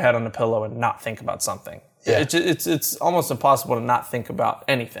lay your head on a pillow and not think about something. Yeah. It's almost impossible to not think about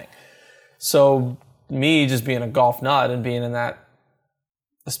anything. So me just being a golf nut and being in that,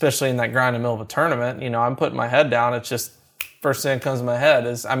 especially in that grind in the middle of a tournament, I'm putting my head down. It's just first thing that comes to my head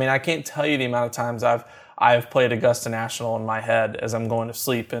is, I can't tell you the amount of times I've played Augusta National in my head as I'm going to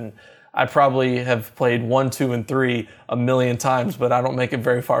sleep, and I probably have played 1, 2, and 3 a million times, but I don't make it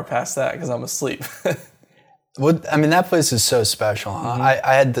very far past that because I'm asleep. Well, that place is so special. Huh? Mm-hmm.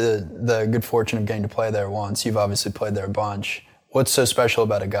 I had the good fortune of getting to play there once. You've obviously played there a bunch. What's so special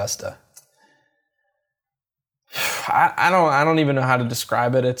about Augusta? I don't even know how to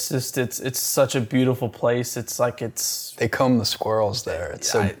describe it. It's just it's such a beautiful place. They comb the squirrels there. It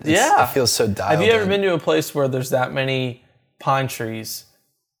feels so dialed. Have you ever been to a place where there's that many pine trees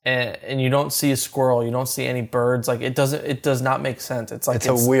and you don't see a squirrel, you don't see any birds? Like it does not make sense. It's like it's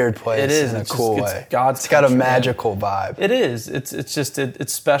a weird place. It is in a cool way. It's got a magical vibe. It is. It's just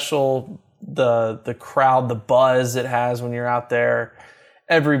it's special. The crowd, the buzz it has when you're out there.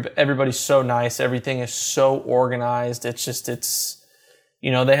 Everybody's so nice. Everything is so organized. They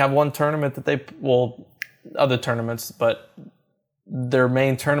have one tournament that other tournaments, but their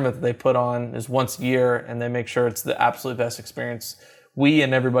main tournament that they put on is once a year, and they make sure it's the absolute best experience we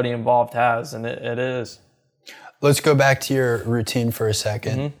and everybody involved has, and it is. Let's go back to your routine for a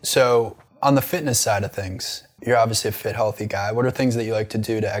second. Mm-hmm. So on the fitness side of things, you're obviously a fit, healthy guy. What are things that you like to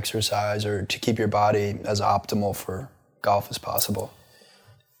do to exercise or to keep your body as optimal for golf as possible?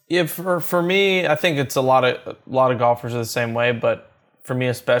 Yeah, for me, I think it's a lot of golfers are the same way, but for me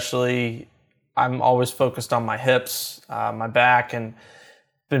especially, I'm always focused on my hips, my back, and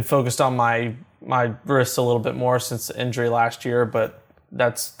been focused on my wrists a little bit more since the injury last year, but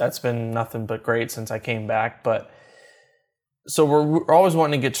that's been nothing but great since I came back. But so we're always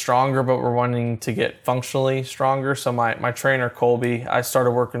wanting to get stronger, but we're wanting to get functionally stronger. So my trainer Colby, I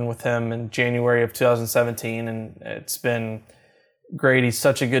started working with him in January of 2017, and it's been great. He's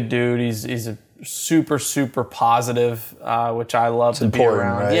such a good dude. He's a super, super positive, which I love to be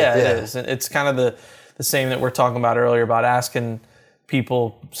around. Right? Yeah, it is. It's kind of the same that we're talking about earlier about asking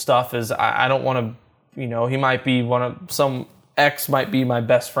people stuff is I don't want to, he might be some ex might be my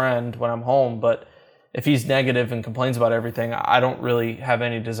best friend when I'm home, but if he's negative and complains about everything, I don't really have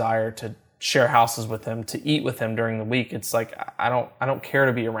any desire to share houses with him, to eat with him during the week. It's like, I don't care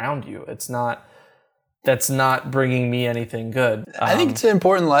to be around you. That's not bringing me anything good. I think it's an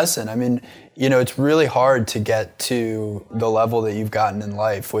important lesson. It's really hard to get to the level that you've gotten in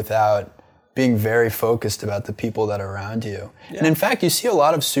life without being very focused about the people that are around you. Yeah. And in fact, you see a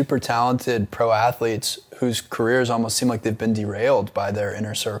lot of super talented pro athletes whose careers almost seem like they've been derailed by their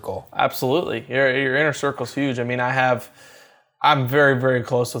inner circle. Absolutely. Your inner circle's huge. I'm very, very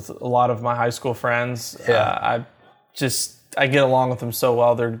close with a lot of my high school friends. Yeah. I get along with them so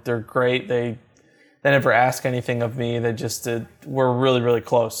well. They're great. They never ask anything of me. We're really, really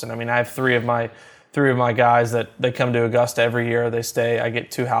close. And I have three of my guys that they come to Augusta every year. They stay. I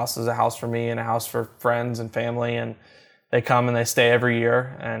get 2 houses, a house for me and a house for friends and family, and they come and they stay every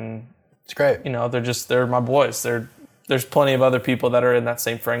year. And it's great. They're my boys. There's plenty of other people that are in that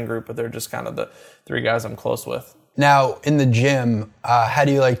same friend group, but they're just kind of the 3 guys I'm close with. Now, in the gym, how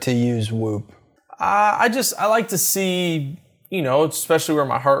do you like to use Whoop? I like to see, especially where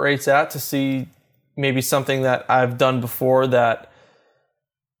my heart rate's at, to see maybe something that I've done before that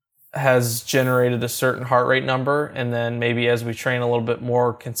has generated a certain heart rate number, and then maybe as we train a little bit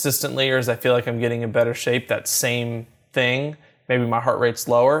more consistently, or as I feel like I'm getting in better shape, that same thing, maybe my heart rate's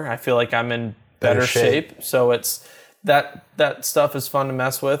lower. I feel like I'm in better shape. So it's that stuff is fun to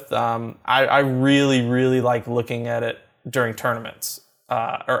mess with. I really, really like looking at it during tournaments,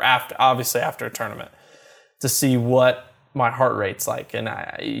 or after a tournament, to see what my heart rate's like. And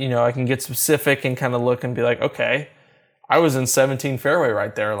I can get specific and kind of look and be like, okay, I was in 17 fairway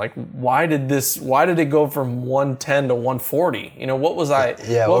right there. Like, why did it go from 110 to 140? You know, what was what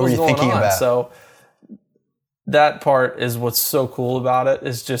were was you going thinking on? about? So that part is what's so cool about it,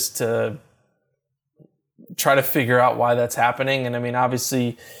 is just to try to figure out why that's happening. And I mean,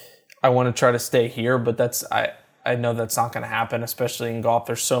 obviously I want to try to stay here, but I know that's not going to happen, especially in golf.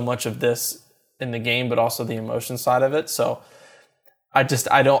 There's so much of this in the game, but also the emotion side of it. So I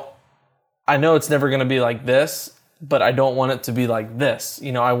know it's never going to be like this, but I don't want it to be like this.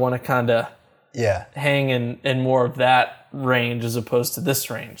 You know, I want to kind of hang in more of that range as opposed to this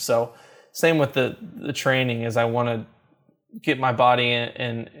range. So same with the training, is I want to get my body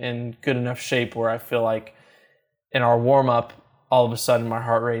in good enough shape where I feel like in our warm-up, all of a sudden my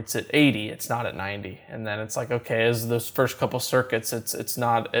heart rate's at 80, it's not at 90. And then it's like, okay, as those first couple circuits, it's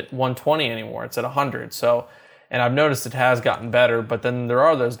not at 120 anymore, it's at 100. So, and I've noticed it has gotten better, but then there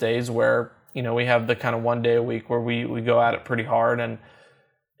are those days where, you know, we have the kind of one day a week where we go at it pretty hard, and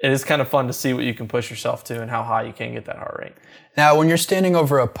it is kind of fun to see what you can push yourself to and how high you can get that heart rate. Now, when you're standing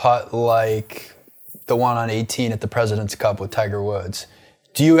over a putt like the one on 18 at the President's Cup with Tiger Woods,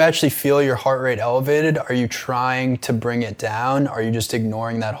 do you actually feel your heart rate elevated? Are you trying to bring it down? Are you just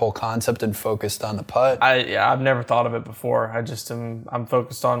ignoring that whole concept and focused on the putt? I've never thought of it before. I'm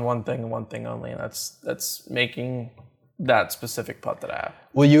focused on one thing and one thing only, and that's making that specific putt that I have.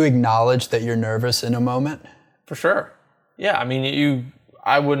 Will you acknowledge that you're nervous in a moment? For sure. Yeah, I mean,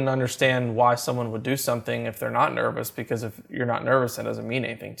 I wouldn't understand why someone would do something if they're not nervous, because if you're not nervous, it doesn't mean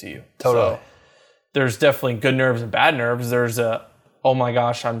anything to you. Totally. So there's definitely good nerves and bad nerves. There's oh my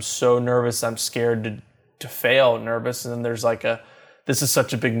gosh, I'm so nervous, I'm scared to fail nervous. And then there's like this is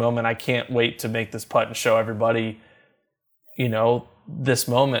such a big moment, I can't wait to make this putt and show everybody, you know, this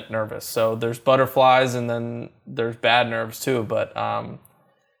moment nervous. So there's butterflies, and then there's bad nerves too. But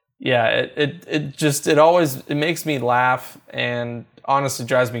it always makes me laugh, and honestly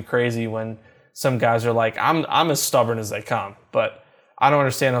drives me crazy when some guys are like, I'm as stubborn as they come. But I don't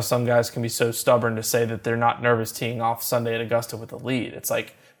understand how some guys can be so stubborn to say that they're not nervous teeing off Sunday at Augusta with a lead. It's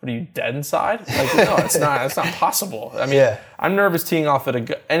like, what are you, dead inside? Like, no, it's not possible. I mean, I'm nervous teeing off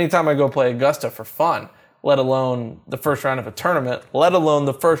anytime I go play Augusta for fun, let alone the first round of a tournament, let alone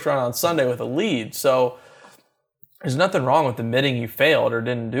the first round on Sunday with a lead. So there's nothing wrong with admitting you failed or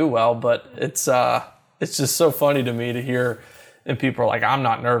didn't do well, but it's just so funny to me to hear, and people are like, I'm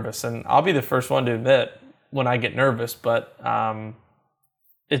not nervous. And I'll be the first one to admit when I get nervous, but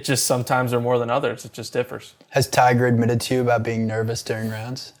it just sometimes are more than others. It just differs. Has Tiger admitted to you about being nervous during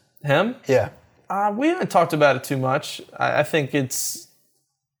rounds? Him? Yeah. We haven't talked about it too much. I think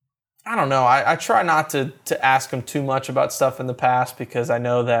I don't know. I try not to ask him too much about stuff in the past, because I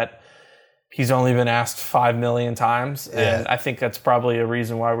know that he's only been asked 5 million times. And I think that's probably a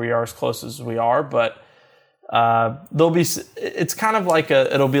reason why we are as close as we are. But it's kind of like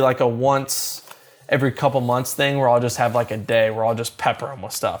it'll be like a once every couple months thing where I'll just have like a day where I'll just pepper him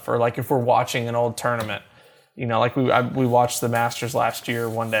with stuff. Or like if we're watching an old tournament, you know, like we watched the Masters last year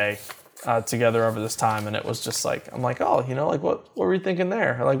one day together over this time, and it was just like, I'm like, oh, you know, like what were we thinking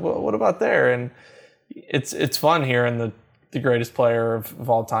there? Like what about there? And it's fun hearing the greatest player of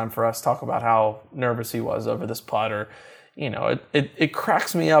all time for us talk about how nervous he was over this putt. Or, you know, it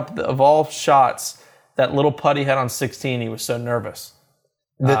cracks me up, of all shots, that little putt he had on 16, he was so nervous.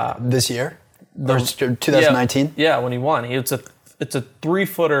 This year? Or 2019? Yeah, when he won. It's a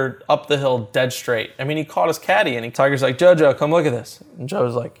 3-footer up the hill, dead straight. I mean, he caught his caddy, and Tiger's like, Joe, come look at this. And Joe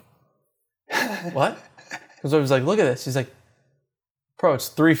was like, what? Because I was like, look at this. He's like, bro, it's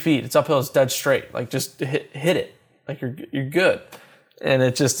 3 feet. It's uphill. It's dead straight. Like, just hit it. Like, you're good. And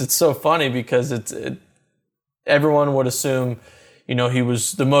it's so funny, because everyone would assume, you know, he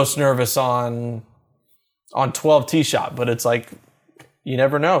was the most nervous on 12 tee shot, but it's like, you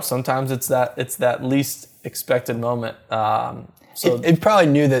never know. Sometimes it's that least expected moment. So it probably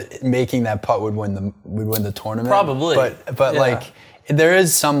knew that making that putt would win the tournament. Probably, but like,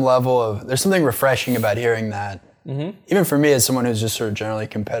 there's something refreshing about hearing that. Mm-hmm. Even for me, as someone who's just sort of generally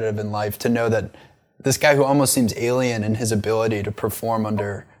competitive in life, to know that this guy who almost seems alien in his ability to perform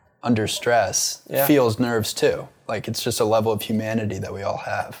under stress feels nerves too. Like, it's just a level of humanity that we all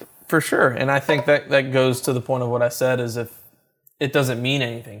have. For sure, and I think that goes to the point of what I said, is if it doesn't mean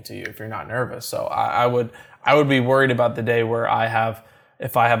anything to you if you're not nervous. So I would be worried about the day where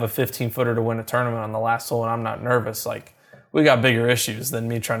if I have a 15-footer to win a tournament on the last hole and I'm not nervous. Like, we got bigger issues than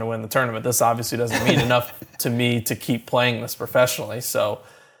me trying to win the tournament. This obviously doesn't mean enough to me to keep playing this professionally. So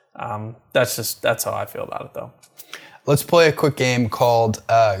that's how I feel about it, though. Let's play a quick game called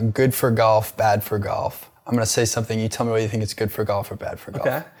Good for Golf, Bad for Golf. I'm going to say something. You tell me whether you think it's good for golf or bad for golf.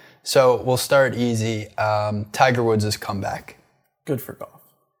 Okay. So we'll start easy. Tiger Woods' comeback. Good for golf.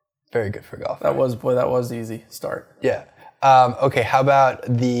 Very good for golf. That was easy start. Yeah. Okay, how about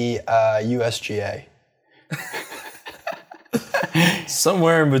the USGA?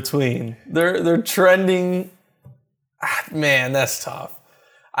 Somewhere in between. They're trending. Man, that's tough.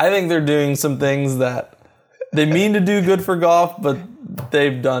 I think they're doing some things that they mean to do good for golf, but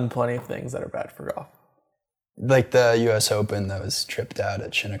they've done plenty of things that are bad for golf. Like the U.S. Open that was tripped out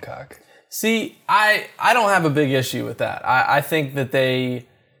at Shinnecock. See, I don't have a big issue with that. I think that they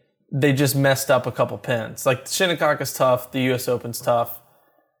just messed up a couple pins. Like Shinnecock is tough, the U.S. Open's tough.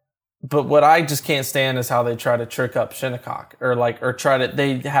 But what I just can't stand is how they try to trick up Shinnecock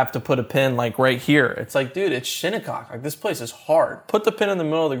they have to put a pin like right here. It's like, dude, it's Shinnecock. Like this place is hard. Put the pin in the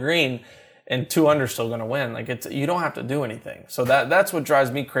middle of the green and 2 under still going to win. Like you don't have to do anything. So that's what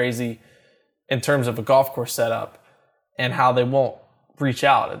drives me crazy in terms of a golf course setup and how they won't reach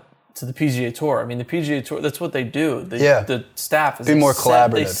out to the PGA Tour. I mean, the PGA Tour, that's what they do. The staff is be more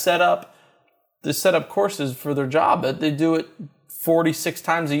collaborative. They set up courses for their job. They do it 46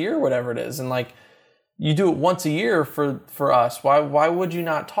 times a year, whatever it is. And like, you do it once a year for us. Why would you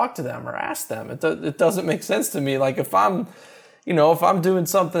not talk to them or ask them? It doesn't make sense to me. Like if I'm doing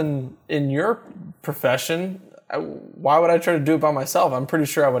something in your profession, why would I try to do it by myself? I'm pretty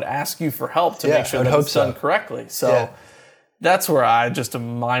sure I would ask you for help to make sure that it's done correctly. So that's where I just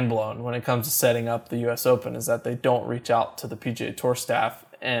am mind blown when it comes to setting up the U.S. Open, is that they don't reach out to the PGA Tour staff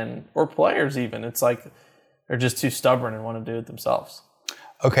or players even. It's like they're just too stubborn and want to do it themselves.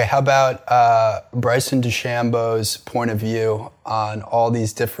 Okay, how about Bryson DeChambeau's point of view on all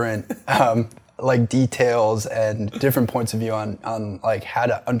these different like details and different points of view on like how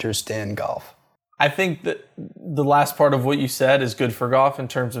to understand golf? I think that the last part of what you said is good for golf in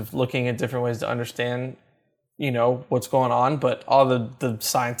terms of looking at different ways to understand, what's going on. But all the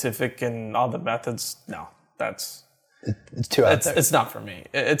scientific and all the methods, no, that's... It's too out there. It's not for me.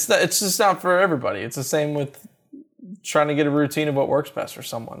 It's just not for everybody. It's the same with trying to get a routine of what works best for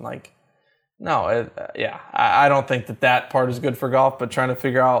someone. Like, no, I don't think that part is good for golf. But trying to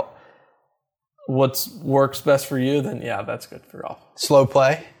figure out what works best for you, then that's good for golf. Slow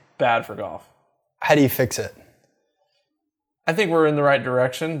play? Bad for golf. How do you fix it? I think we're in the right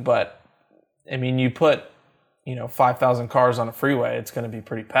direction, but I mean, you put 5,000 cars on a freeway, it's going to be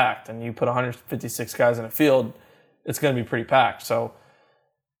pretty packed, and you put 156 guys in a field, it's going to be pretty packed. So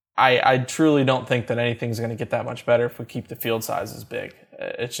I truly don't think that anything's going to get that much better if we keep the field sizes big.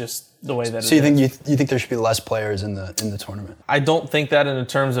 It's just the way that. So you think there should be less players in the tournament? I don't think that in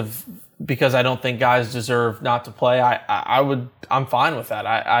terms of, because I don't think guys deserve not to play. I'm fine with that.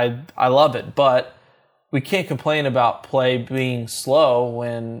 I love it, but we can't complain about play being slow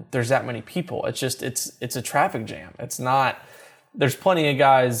when there's that many people. It's just it's a traffic jam. It's not. There's plenty of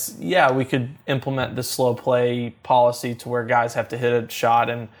guys. Yeah, we could implement the slow play policy to where guys have to hit a shot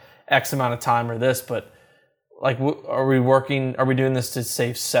in X amount of time or this, but like, are we doing this to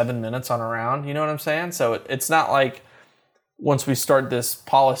save 7 minutes on a round? You know what I'm saying? So it's not like once we start this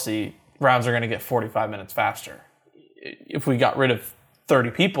policy, rounds are going to get 45 minutes faster. If we got rid of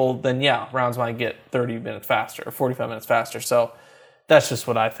 30 people, then rounds might get 30 minutes faster or 45 minutes faster. So that's just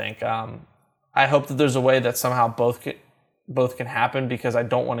what I think. I hope that there's a way that somehow both can happen, because I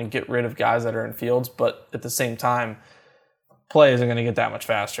don't want to get rid of guys that are in fields, but at the same time, play isn't going to get that much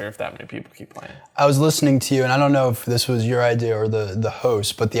faster if that many people keep playing. I was listening to you, and I don't know if this was your idea or the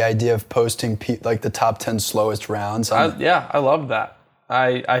host, but the idea of posting like the top 10 slowest rounds. I love that.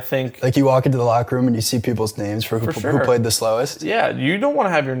 I think... Like you walk into the locker room and you see people's names for who played the slowest? Yeah, you don't want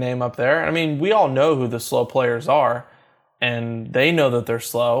to have your name up there. I mean, we all know who the slow players are, and they know that they're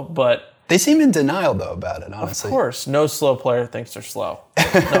slow, but... They seem in denial, though, about it, honestly. Of course. No slow player thinks they're slow.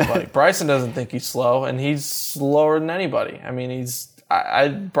 Nobody. Bryson doesn't think he's slow, and he's slower than anybody. I mean,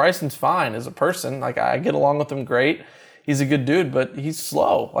 Bryson's fine as a person. Like, I get along with him great. He's a good dude, but he's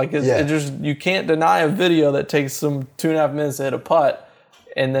slow. Like, you can't deny a video that takes him 2.5 minutes to hit a putt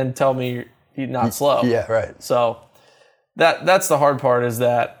and then tell me he's not slow. Yeah, right. So that's the hard part, is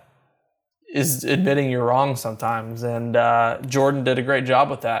admitting you're wrong sometimes. And Jordan did a great job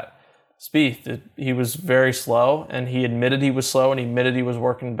with that. Spieth, he was very slow, and he admitted he was slow, and he admitted he was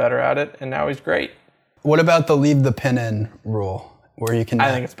working better at it, and now he's great. What about the leave the pin in rule, where you can?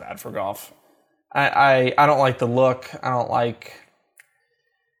 I think it's bad for golf. I don't like the look. I don't like.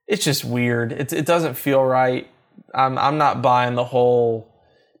 It's just weird. It doesn't feel right. I'm not buying the whole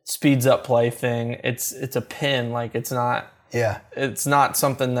speeds up play thing. It's a pin. Like, it's not. Yeah. It's not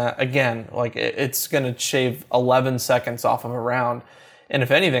something that, again, like, it's going to shave 11 seconds off of a round. And if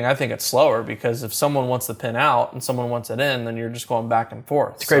anything, I think it's slower because if someone wants the pin out and someone wants it in, then you're just going back and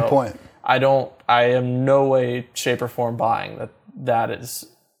forth. It's a great point. I am no way, shape, or form buying that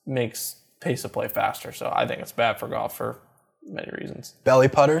makes pace of play faster. So I think it's bad for golf for many reasons. Belly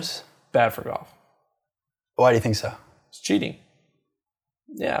putters? Bad for golf. Why do you think so? It's cheating.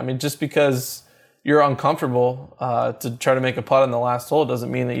 Yeah, I mean, just because you're uncomfortable to try to make a putt in the last hole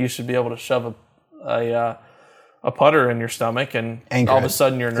doesn't mean that you should be able to shove a putter in your stomach and all of a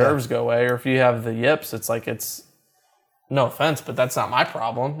sudden your nerves go away. Or if you have the yips, it's like no offense, but that's not my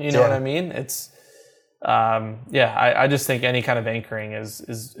problem. You know what I mean? It's I just think any kind of anchoring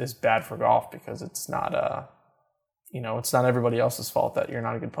is bad for golf because it's not it's not everybody else's fault that you're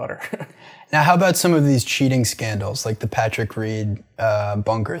not a good putter. Now, how about some of these cheating scandals, like the Patrick Reed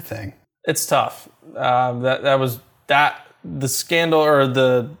bunker thing? It's tough. The scandal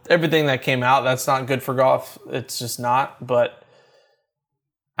or everything that came out, that's not good for golf. It's just not. But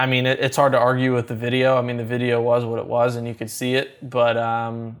I mean, it's hard to argue with the video. I mean, the video was what it was, and you could see it. But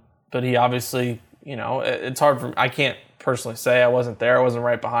he obviously, it's hard for. I can't personally say I wasn't there. I wasn't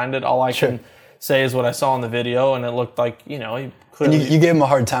right behind it. All I can say is what I saw in the video, and it looked like he clearly. And you gave him a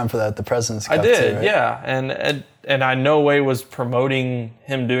hard time for that at the President's Cup. I did, too, right? yeah, and I no way was promoting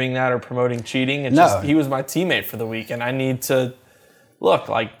him doing that or promoting cheating. It's just he was my teammate for the week, and I need to look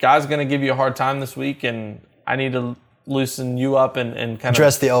like guy's going to give you a hard time this week, and I need to loosen you up and kind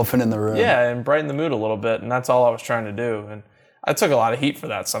address the elephant in the room. Yeah, and brighten the mood a little bit, and that's all I was trying to do. And I took a lot of heat for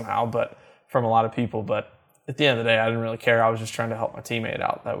that somehow, but from a lot of people. But at the end of the day, I didn't really care. I was just trying to help my teammate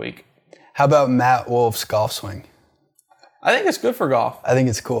out that week. How about Matt Wolff's golf swing? I think it's good for golf. I think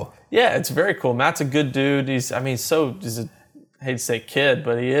it's cool. Yeah, it's very cool. Matt's a good dude. He's a, I hate to say kid,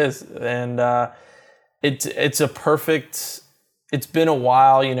 but he is. And it's a perfect, it's been a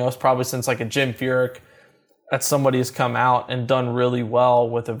while, it's probably since like a Jim Furyk that somebody has come out and done really well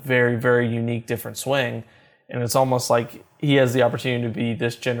with a very, very unique, different swing. And it's almost like he has the opportunity to be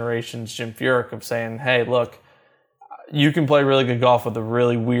this generation's Jim Furyk of saying, hey, look, you can play really good golf with a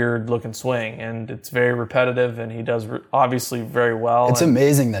really weird looking swing, and it's very repetitive, and he does obviously very well. It's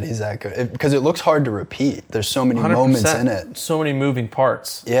amazing that he's that good because it looks hard to repeat. There's so many moments in it. So many moving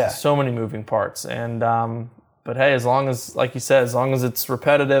parts. Yeah. So many moving parts. And, but hey, as long as, like you said, as long as it's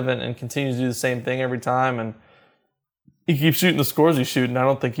repetitive and continues to do the same thing every time, and he keeps shooting the scores he's shooting, I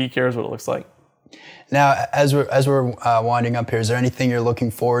don't think he cares what it looks like. Now, as we're winding up here, is there anything you're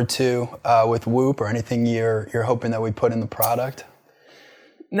looking forward to with Whoop, or anything you're hoping that we put in the product?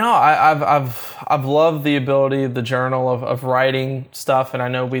 No, I've loved the ability of the journal of writing stuff, and I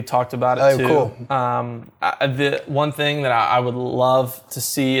know we talked about it too. Cool. The one thing that I would love to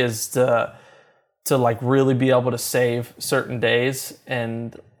see is to like really be able to save certain days,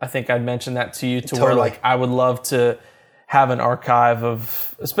 and I think I'd mentioned that to you where like I would love to have an archive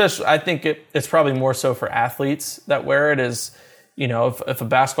of, especially, I think it's probably more so for athletes that wear it is, if a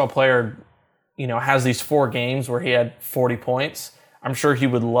basketball player, has these 4 games where he had 40 points, I'm sure he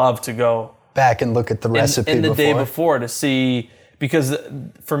would love to go back and look at the recipe in the day before to see, because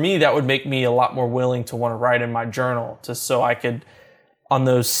for me, that would make me a lot more willing to want to write in my journal just so I could, on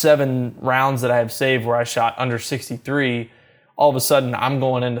those 7 rounds that I have saved where I shot under 63, all of a sudden I'm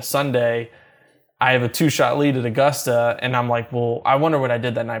going into Sunday, I have a 2-shot lead at Augusta, and I'm like, well, I wonder what I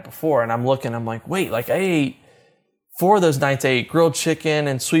did that night before. And I'm looking, I'm like, wait, like I ate 4 of those nights, I ate grilled chicken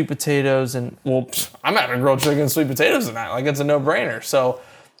and sweet potatoes, and well, I'm having grilled chicken and sweet potatoes tonight. Like it's a no-brainer. So,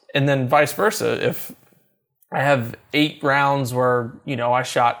 and then vice versa. If I have 8 rounds where, I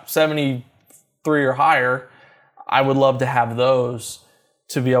shot 73 or higher, I would love to have those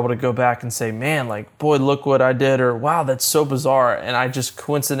to be able to go back and say, man, like, boy, look what I did, or wow, that's so bizarre. And I just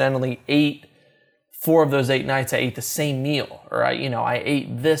coincidentally ate 4 of those 8 nights, I ate the same meal, or I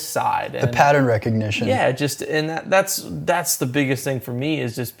ate this side. And the pattern recognition. Yeah, and that's the biggest thing for me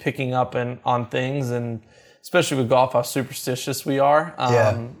is just picking up on things, and especially with golf, how superstitious we are.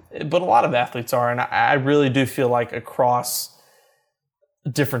 But a lot of athletes are, and I really do feel like across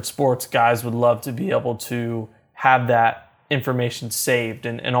different sports, guys would love to be able to have that information saved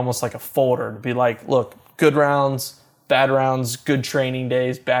and almost like a folder to be like, look, good rounds, bad rounds, good training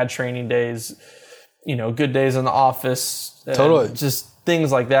days, bad training days, good days in the office. Totally. Just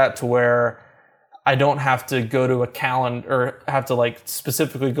things like that to where I don't have to go to a calendar or have to like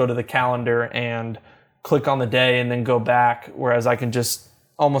specifically go to the calendar and click on the day and then go back. Whereas I can just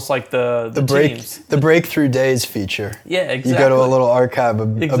almost like the teams. The breakthrough days feature. Yeah, exactly. You go to a little archive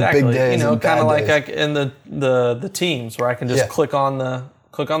of big days. Kind of like in the teams where I can just click on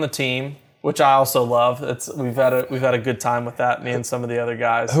the team, which I also love. We've had a good time with that, me and some of the other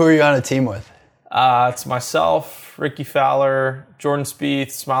guys. Who are you on a team with? It's myself, Ricky Fowler, Jordan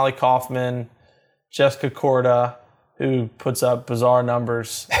Spieth, Smiley Kaufman, Jessica Korda, who puts up bizarre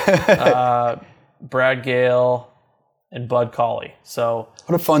numbers, Brad Gale, and Bud Cauley. So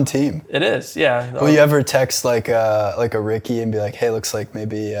what a fun team. It is, yeah. Will you ever text like a Ricky and be like, hey, looks like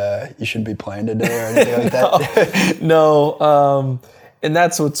maybe you should be playing today or anything like that? No. And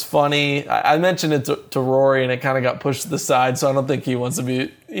that's what's funny. I mentioned it to Rory, and it kind of got pushed to the side, so I don't think he wants to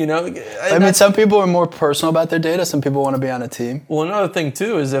be, I mean, some people are more personal about their data. Some people want to be on a team. Well, another thing,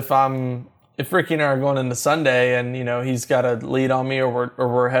 too, is if Ricky and I are going into Sunday and, he's got a lead on me or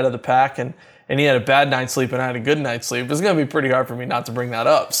we're ahead of the pack and he had a bad night's sleep and I had a good night's sleep, it's going to be pretty hard for me not to bring that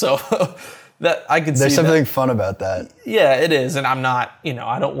up. So that I can see there's something fun about that. Yeah, it is. And I'm not,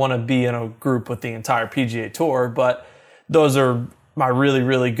 I don't want to be in a group with the entire PGA Tour, but those are my really,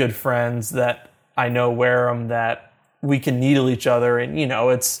 really good friends that I know wear them, that we can needle each other. And,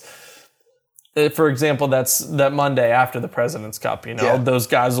 it's, for example, that's that Monday after the President's Cup, those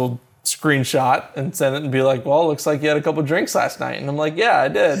guys will screenshot and send it and be like, well, it looks like you had a couple drinks last night. And I'm like, yeah, I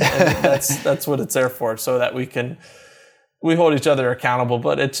did. And that's what it's there for, so that we hold each other accountable.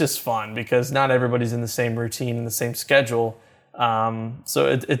 But it's just fun because not everybody's in the same routine and the same schedule.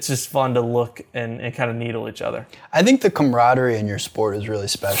 So it's just fun to look and kind of needle each other. I think the camaraderie in your sport is really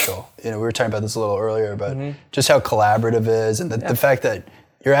special. We were talking about this a little earlier, but just how collaborative it is, and the fact that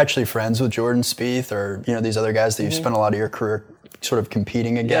you're actually friends with Jordan Spieth or these other guys that you spent a lot of your career sort of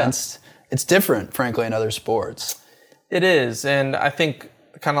competing against. Yeah. It's different, frankly, in other sports. It is, and I think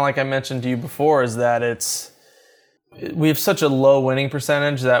kind of like I mentioned to you before, is that we have such a low winning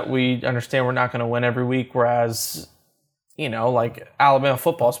percentage that we understand we're not going to win every week, whereas like Alabama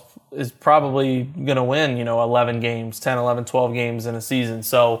football is probably going to win, 11 games, 10, 11, 12 games in a season.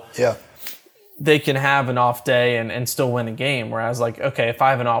 So yeah, they can have an off day and still win a game. Whereas okay, if I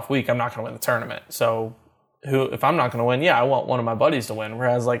have an off week, I'm not going to win the tournament. So if I'm not going to win, I want one of my buddies to win.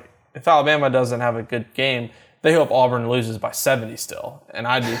 Whereas if Alabama doesn't have a good game, they hope Auburn loses by 70 still. And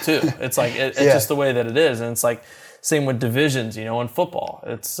I do too. It's it's just the way that it is. And it's same with divisions, in football.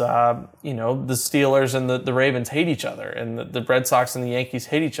 It's, the Steelers and the Ravens hate each other, and the Red Sox and the Yankees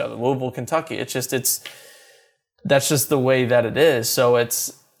hate each other. Louisville, Kentucky. That's just the way that it is. So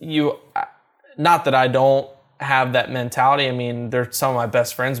not that I don't have that mentality. I mean, they're some of my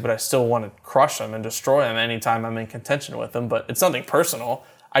best friends, but I still want to crush them and destroy them anytime I'm in contention with them. But it's nothing personal.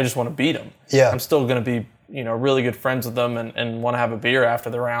 I just want to beat them. Yeah. I'm still going to be, really good friends with them and want to have a beer after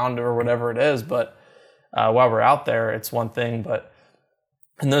the round or whatever it is. But while we're out there, it's one thing, but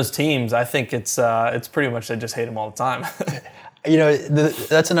in those teams, I think it's pretty much they just hate them all the time.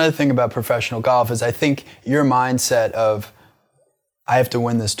 That's another thing about professional golf is I think your mindset of I have to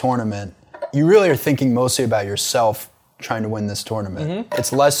win this tournament, you really are thinking mostly about yourself trying to win this tournament. Mm-hmm.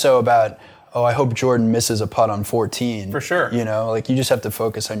 It's less so about, I hope Jordan misses a putt on 14. For sure. You just have to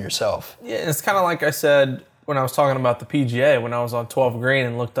focus on yourself. Yeah, it's kind of like I said when I was talking about the PGA, when I was on 12 green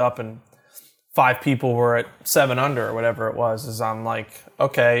and looked up and 5 people were at 7 under or whatever it was, is I'm like,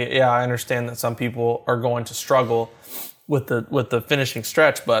 okay, yeah, I understand that some people are going to struggle with the finishing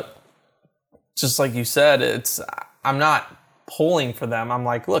stretch, but just like you said, I'm not pulling for them. I'm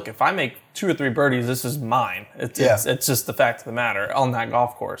like, look, if I make 2 or 3 birdies, this is mine. It's just the fact of the matter on that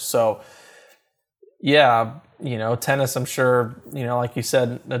golf course. So yeah, tennis, I'm sure, like you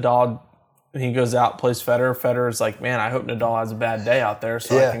said, Nadal, he goes out, plays Federer. Federer's like, man, I hope Nadal has a bad day out there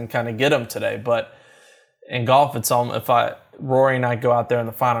so I can kind of get him today. But in golf, it's Rory and I go out there in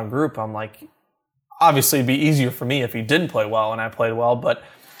the final group, I'm like, obviously it'd be easier for me if he didn't play well and I played well, but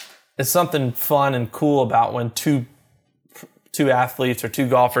it's something fun and cool about when two athletes or 2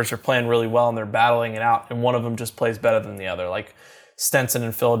 golfers are playing really well and they're battling it out and one of them just plays better than the other. Like Stenson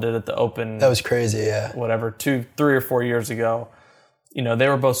and Phil did at the Open. That was crazy, yeah. Whatever, 3 or 4 years ago. They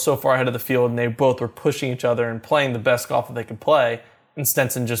were both so far ahead of the field and they both were pushing each other and playing the best golf that they could play, and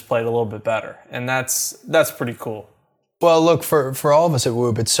Stenson just played a little bit better. And that's pretty cool. Well, look, for all of us at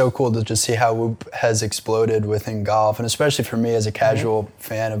Whoop, it's so cool to just see how Whoop has exploded within golf, and especially for me as a casual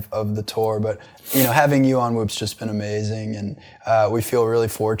fan of the tour. But, having you on Whoop's just been amazing, and we feel really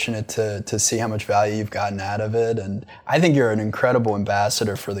fortunate to see how much value you've gotten out of it. And I think you're an incredible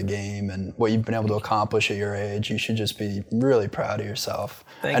ambassador for the game and what you've been able to accomplish at your age. You should just be really proud of yourself.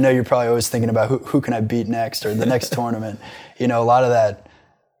 I know you're probably always thinking about who can I beat next or the next tournament. A lot of that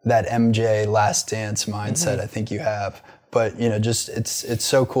MJ Last Dance mindset, I think you have. But, just it's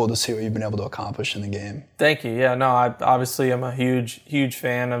so cool to see what you've been able to accomplish in the game. Thank you. Yeah, no, I obviously am a huge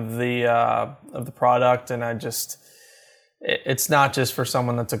fan of the product, and it's not just for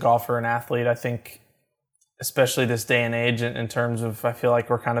someone that's a golfer and athlete. I think especially this day and age in terms of, I feel like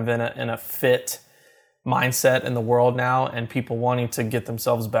we're kind of in a fit mindset in the world now, and people wanting to get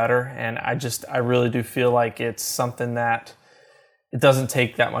themselves better. And I really do feel like it's something that it doesn't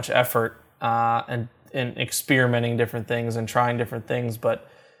take that much effort and experimenting different things and trying different things, but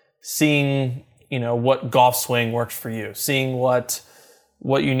seeing, what golf swing works for you, seeing what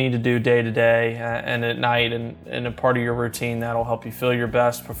you need to do day to day and at night and a part of your routine that'll help you feel your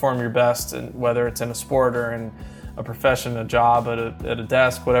best, perform your best, and whether it's in a sport or in a profession, a job, at a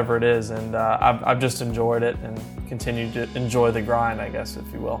desk, whatever it is. And I've just enjoyed it and continue to enjoy the grind, I guess,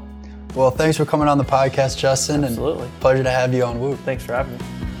 if you will. Well, thanks for coming on the podcast, Justin. Absolutely. And pleasure to have you on Whoop. Thanks for having me.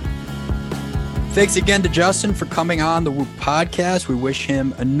 Thanks again to Justin for coming on the Whoop podcast. We wish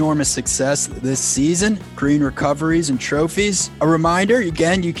him enormous success this season, green recoveries and trophies. A reminder,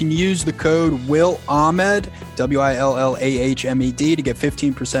 again, you can use the code WILLAHMED, WILLAHMED, to get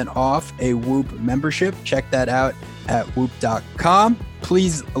 15% off a Whoop membership. Check that out at whoop.com.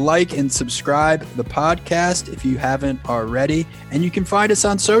 Please like and subscribe the podcast if you haven't already. And you can find us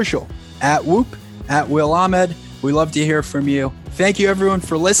on social at Whoop, at Will Ahmed. We love to hear from you. Thank you, everyone,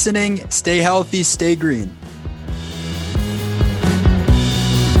 for listening. Stay healthy, stay green.